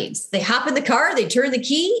automatic brains. They hop in the car, they turn the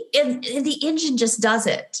key, and the engine just does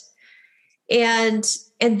it. And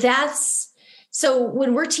that's, so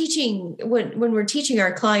when we're teaching, when we're teaching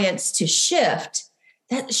our clients to shift,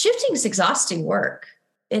 that shifting is exhausting work.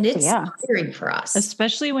 And it's tiring for us.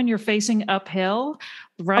 Especially when you're facing uphill,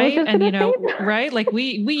 right? And, right? Like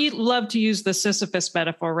we love to use the Sisyphus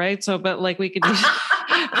metaphor, right? So, but like we could use,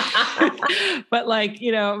 but like,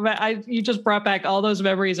 you just brought back all those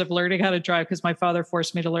memories of learning how to drive, because my father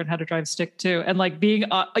forced me to learn how to drive stick too. And like being,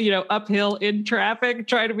 uphill in traffic,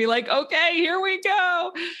 trying to be like, okay, here we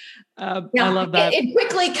go. I love that. It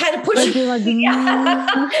quickly kind of pushes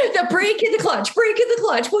the brake in the clutch,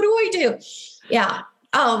 What do I do? Yeah.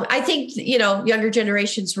 I think, younger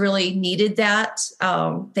generations really needed that.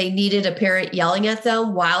 They needed a parent yelling at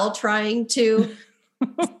them while trying to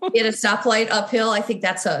get a stoplight uphill. I think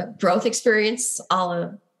that's a growth experience,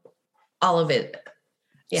 all of it.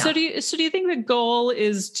 Yeah. So do you think the goal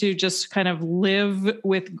is to just kind of live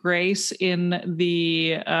with grace in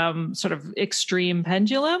the sort of extreme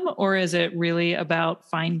pendulum, or is it really about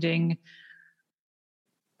finding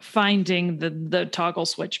the toggle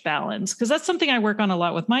switch balance? Because that's something I work on a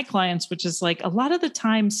lot with my clients, which is like a lot of the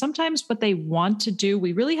time, sometimes what they want to do,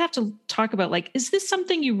 we really have to talk about, like, is this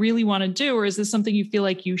something you really want to do? Or is this something you feel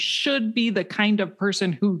like you should be the kind of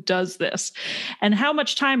person who does this? And how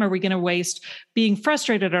much time are we going to waste being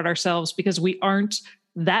frustrated at ourselves because we aren't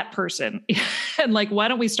that person? And like, why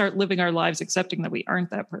don't we start living our lives accepting that we aren't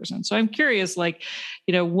that person? So I'm curious, like,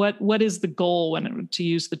 what is the goal to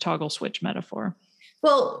use the toggle switch metaphor?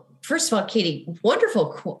 Well, first of all, Katie,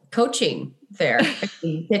 wonderful coaching there.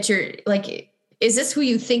 That you're like, is this who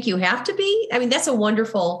you think you have to be? I mean, that's a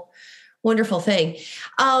wonderful, wonderful thing.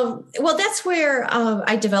 Well, that's where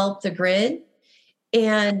I developed the grid.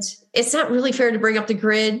 And it's not really fair to bring up the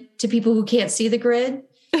grid to people who can't see the grid.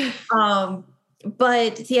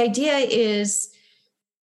 But the idea is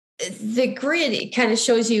the grid, it kind of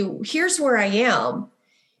shows you, here's where I am.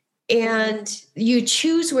 And you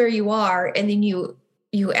choose where you are, and then you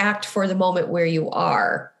you act for the moment where you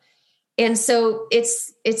are. And so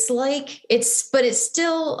it's still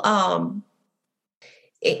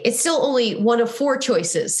only one of four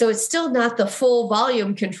choices. So it's still not the full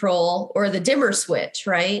volume control or the dimmer switch,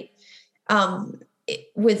 right?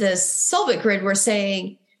 With a Solvit grid, we're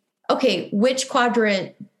saying, okay, which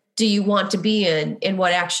quadrant do you want to be in and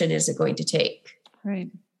what action is it going to take? Right.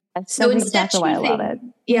 So exactly why I love it.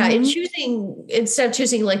 Yeah. And instead of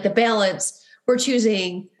choosing like the balance, we're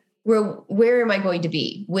choosing where am I going to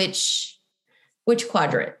be? Which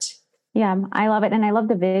quadrant? Yeah, I love it. And I love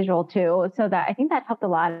the visual too. So that I think that helped a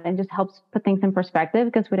lot and just helps put things in perspective,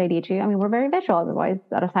 because with ADHD, I mean, we're very visual, otherwise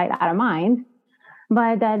out of sight, out of mind.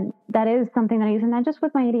 But that is something that I use, and not just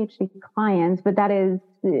with my ADHD clients, but that is,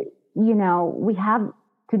 we have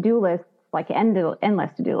to-do lists, like endless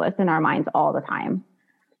to-do lists in our minds all the time.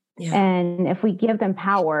 Yeah. And if we give them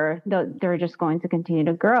power, they're just going to continue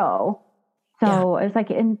to grow. So it's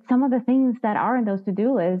like in some of the things that are in those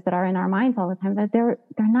to-do lists that are in our minds all the time, that they're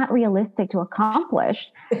not realistic to accomplish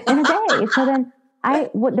in a day. So then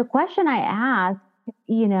the question I ask,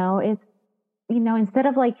 is, instead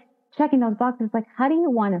of like checking those boxes, like, how do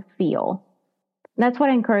you want to feel? That's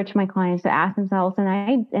what I encourage my clients to ask themselves.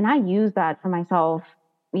 And I use that for myself,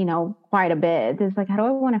 quite a bit. It's like, how do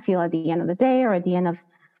I want to feel at the end of the day or at the end of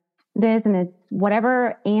this? And it's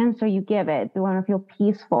whatever answer you give it. Do I want to feel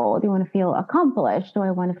peaceful? Do you want to feel accomplished? Do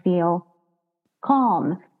I want to feel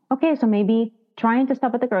calm? Okay, so maybe trying to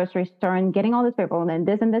stop at the grocery store and getting all this paper and then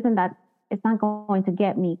this and this and that, it's not going to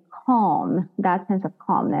get me calm, that sense of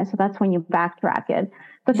calmness. So that's when you backtrack it.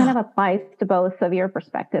 So it kind of applies to both of your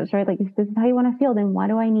perspectives, right? Like, if this is how you want to feel, then what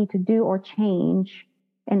do I need to do or change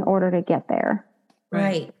in order to get there?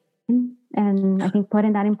 Right. And I think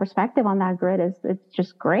putting that in perspective on that grid it's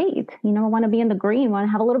just great. I want to be in the green, want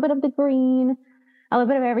to have a little bit of the green, a little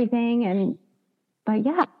bit of everything. But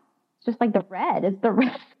yeah, it's just like the red. It's the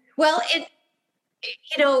red. Well,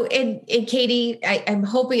 and Katie, I'm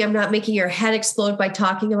hoping I'm not making your head explode by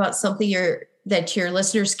talking about something that your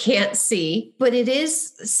listeners can't see, but it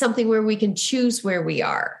is something where we can choose where we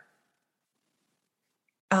are.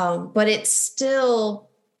 But it's still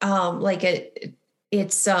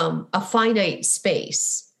it's a finite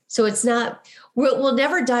space. So it's not, we'll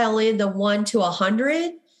never dial in the 1 to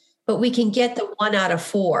 100, but we can get the 1 out of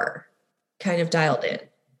 4 kind of dialed in.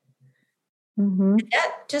 Mm-hmm. Did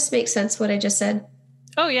that just make sense what I just said?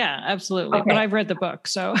 Oh yeah, absolutely. Okay. But I've read the book,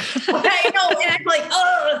 so. I know. And I'm like,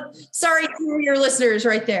 oh, sorry to your listeners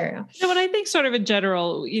right there. No, but I think sort of in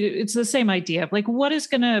general, it's the same idea of like,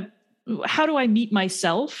 how do I meet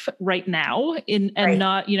myself right now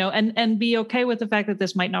not, and be okay with the fact that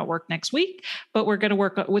this might not work next week, but we're going to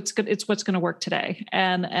work what's going to work today.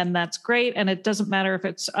 And that's great. And it doesn't matter if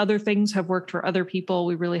it's other things have worked for other people.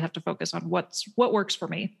 We really have to focus on what works for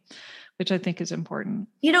me, which I think is important.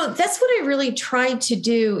 That's what I really tried to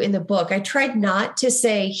do in the book. I tried not to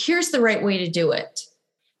say, here's the right way to do it,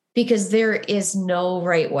 because there is no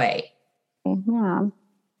right way. Yeah.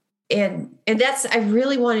 And that's, I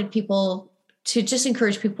really wanted people to just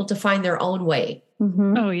encourage people to find their own way.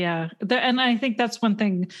 Mm-hmm. Oh yeah. And I think that's one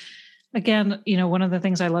thing, again, one of the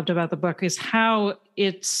things I loved about the book is how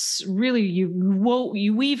it's really, you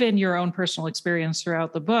weave in your own personal experience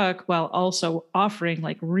throughout the book while also offering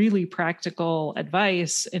like really practical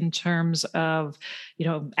advice in terms of,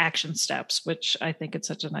 action steps, which I think it's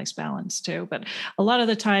such a nice balance too. But a lot of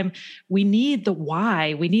the time we need the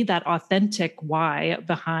why, we need that authentic why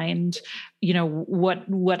behind,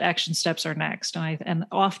 what action steps are next. And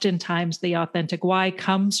oftentimes the authentic why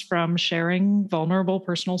comes from sharing vulnerable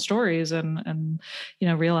personal stories and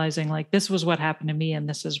realizing like, this was what happened to me and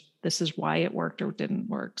this is why it worked or didn't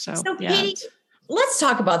work. So yeah. Katie, let's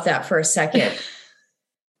talk about that for a second.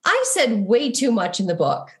 I said way too much in the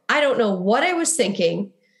book. I don't know what I was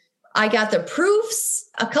thinking. I got the proofs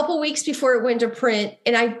a couple weeks before it went to print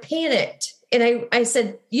and I panicked. And I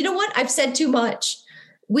said, you know what? I've said too much.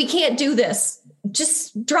 We can't do this.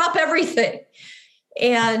 Just drop everything.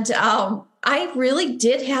 And I really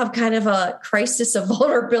did have kind of a crisis of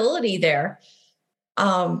vulnerability there.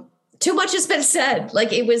 Too much has been said.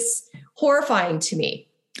 Like, it was horrifying to me.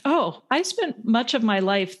 Oh, I spent much of my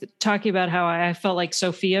life talking about how I felt like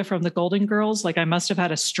Sophia from the Golden Girls. Like I must have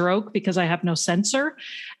had a stroke because I have no sensor.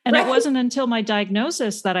 And It wasn't until my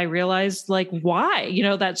diagnosis that I realized like why,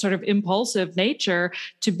 that sort of impulsive nature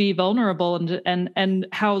to be vulnerable and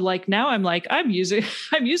how like now I'm like, I'm using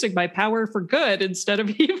my power for good instead of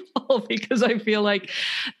evil, because I feel like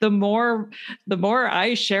the more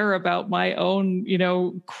I share about my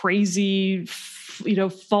own, crazy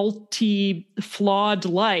faulty, flawed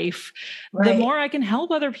life, Right. the more I can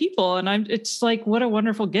help other people. And it's like, what a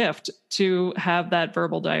wonderful gift to have that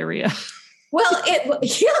verbal diarrhea. Well, but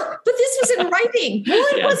this was in writing.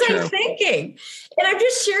 What was true. I thinking? And I'm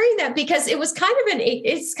just sharing that because it's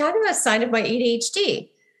kind of a sign of my ADHD.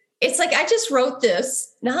 It's like, I just wrote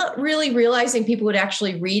this, not really realizing people would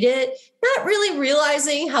actually read it, not really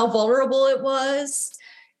realizing how vulnerable it was.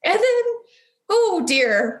 And then, oh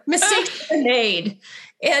dear, mistakes were made.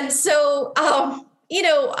 And so,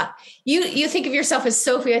 you think of yourself as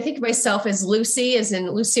Sophie. I think of myself as Lucy, as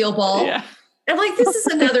in Lucille Ball. Yeah. I'm like, this is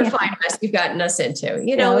another fine mess you've gotten us into.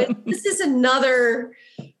 This is another,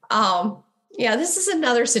 this is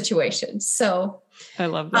another situation. So I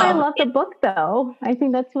love that. I love the book, though. I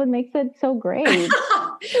think that's what makes it so great.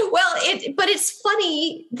 Well, but it's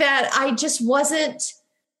funny that I just wasn't.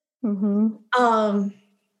 Mm-hmm.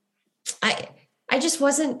 I just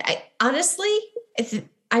wasn't. Honestly,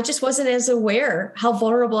 I just wasn't as aware how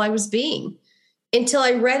vulnerable I was being until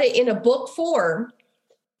I read it in a book form.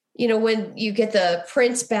 When you get the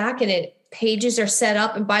prints back and pages are set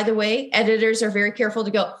up. And by the way, editors are very careful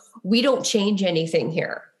to go, we don't change anything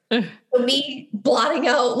here. So me blotting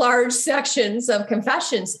out large sections of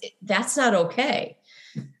confessions, that's not okay.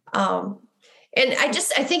 And I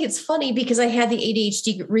think it's funny because I had the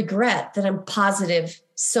ADHD regret that I'm positive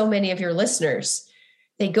so many of your listeners,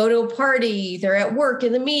 they go to a party, they're at work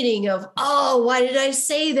in the meeting of, oh, why did I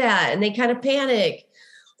say that? And they kind of panic.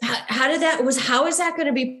 How is that going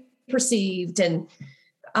to be perceived? And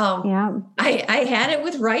I had it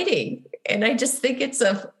with writing, and I just think it's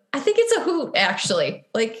a hoot, actually.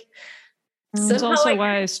 Like, it's also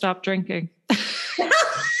why I stopped drinking.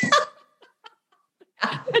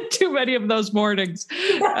 Too many of those mornings.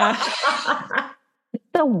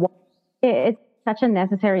 It's such a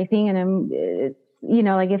necessary thing, and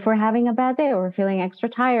like if we're having a bad day or we're feeling extra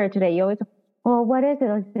tired today, you always, well, what is it?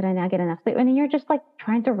 Like, did I not get enough sleep? And you're just like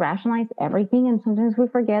trying to rationalize everything. And sometimes we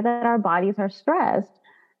forget that our bodies are stressed.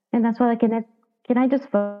 And that's why, like, can I just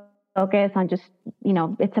focus on just,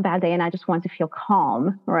 it's a bad day and I just want to feel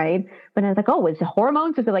calm, right? But it's like, oh, it's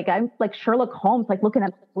hormones? Is it like, I'm like Sherlock Holmes, like looking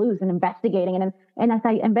at the clues and investigating. And as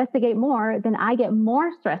I investigate more, then I get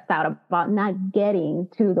more stressed out about not getting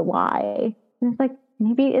to the why. And it's like,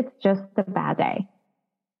 maybe it's just a bad day,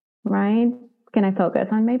 right? Can I focus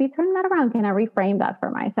on maybe turning that around? Can I reframe that for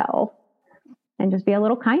myself and just be a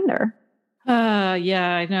little kinder?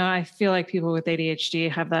 Yeah, I know. I feel like people with ADHD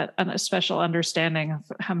have that a special understanding of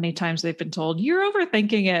how many times they've been told, you're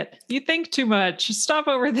overthinking it. You think too much. Stop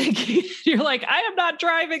overthinking. You're like, I am not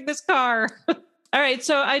driving this car. All right.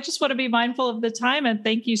 So I just want to be mindful of the time and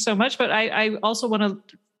thank you so much. But I also want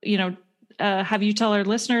to, have you tell our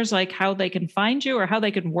listeners like how they can find you or how they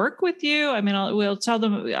can work with you. I mean, we'll tell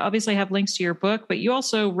them, we obviously have links to your book, but you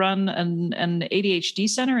also run an ADHD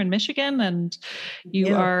center in Michigan, and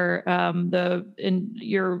you are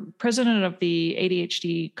you're president of the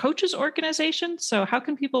ADHD Coaches Organization. So how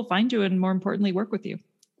can people find you and more importantly, work with you?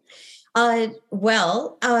 The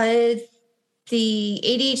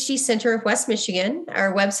ADHD Center of West Michigan,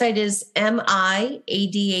 our website is miadhd.com.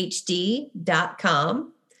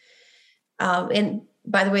 And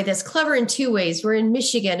by the way, that's clever in two ways. We're in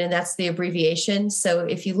Michigan, and that's the abbreviation. So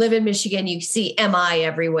if you live in Michigan, you see MI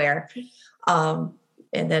everywhere. And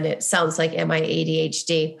then it sounds like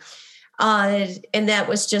MI-ADHD. And that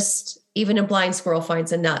was just, even a blind squirrel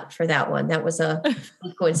finds a nut for that one. That was a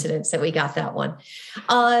coincidence that we got that one.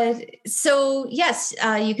 So yes,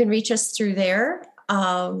 you can reach us through there.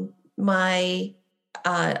 My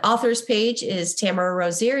author's page is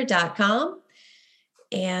tamararosier.com.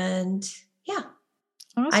 And yeah.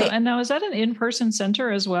 Awesome. And now, is that an in-person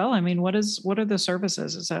center as well? I mean, what are the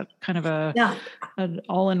services? Is that kind of an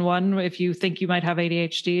all-in-one if you think you might have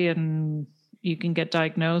ADHD and you can get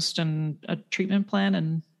diagnosed and a treatment plan?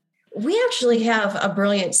 And we actually have a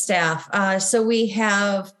brilliant staff. So we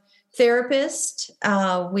have therapists,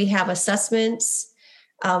 we have assessments.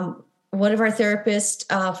 One of our therapists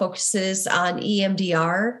focuses on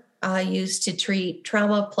EMDR, used to treat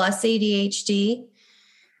trauma plus ADHD.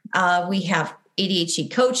 We have ADHD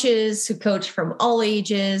coaches who coach from all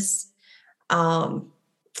ages, a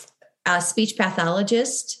speech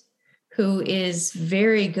pathologist who is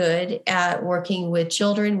very good at working with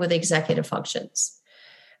children with executive function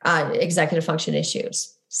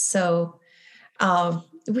issues. So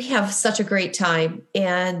we have such a great time.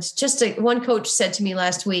 And just one coach said to me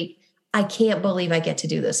last week, I can't believe I get to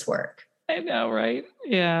do this work. I know, right?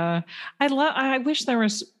 Yeah. I wish there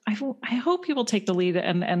was, I hope people take the lead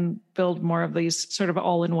and build more of these sort of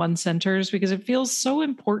all-in-one centers, because it feels so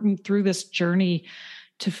important through this journey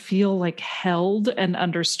to feel like held and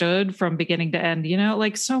understood from beginning to end. You know,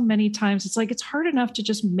 like so many times it's like, it's hard enough to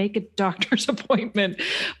just make a doctor's appointment,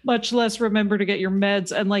 much less remember to get your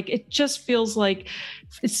meds. And like, it just feels like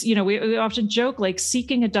it's, you know, we often joke, like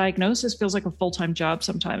seeking a diagnosis feels like a full-time job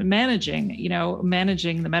sometimes. Managing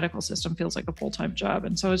the medical system feels like a full-time job.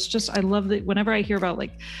 And so it's just, I love that whenever I hear about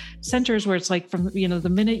like centers where it's like from, you know, the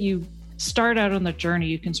minute you start out on the journey,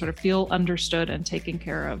 you can sort of feel understood and taken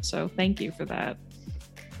care of. So thank you for that.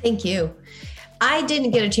 Thank you. I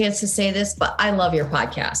didn't get a chance to say this, but I love your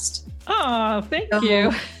podcast. Oh, thank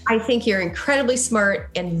you. I think you're incredibly smart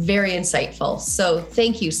and very insightful. So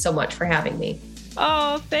thank you so much for having me.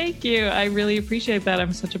 Oh, thank you. I really appreciate that.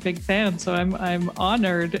 I'm such a big fan, so I'm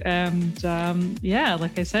honored. And yeah,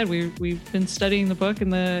 like I said, we've been studying the book in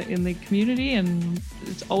the community, and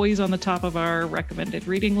it's always on the top of our recommended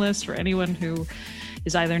reading list for anyone who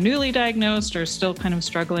is either newly diagnosed or still kind of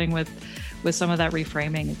struggling with some of that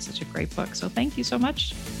reframing. It's such a great book. So thank you so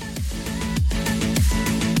much.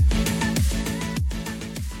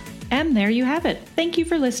 And there you have it. Thank you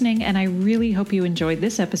for listening, and I really hope you enjoyed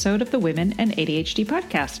this episode of the Women and ADHD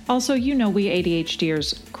podcast. Also, you know we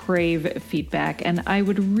ADHDers crave feedback, and I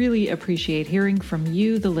would really appreciate hearing from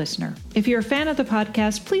you, the listener. If you're a fan of the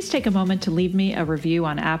podcast, please take a moment to leave me a review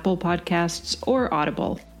on Apple Podcasts or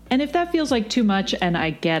Audible. And if that feels like too much, and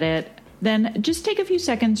I get it, then just take a few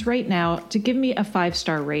seconds right now to give me a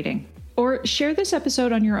 5-star rating. Or share this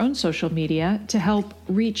episode on your own social media to help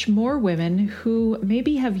reach more women who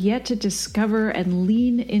maybe have yet to discover and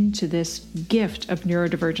lean into this gift of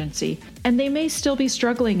neurodivergency. And they may still be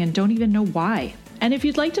struggling and don't even know why. And if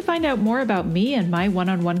you'd like to find out more about me and my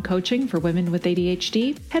one-on-one coaching for women with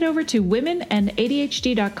ADHD, head over to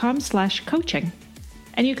womenandadhd.com/coaching.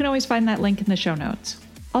 And you can always find that link in the show notes.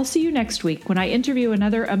 I'll see you next week when I interview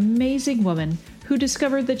another amazing woman who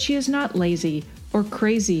discovered that she is not lazy or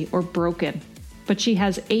crazy or broken, but she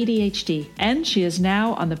has ADHD, and she is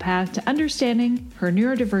now on the path to understanding her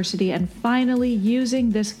neurodiversity and finally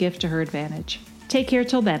using this gift to her advantage. Take care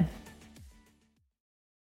till then.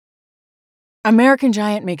 American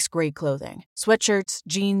Giant makes great clothing, sweatshirts,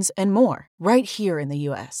 jeans, and more right here in the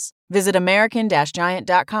U.S. Visit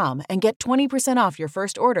American-Giant.com and get 20% off your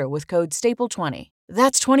first order with code STAPLE20.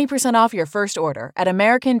 That's 20% off your first order at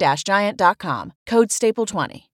American-Giant.com, code STAPLE20.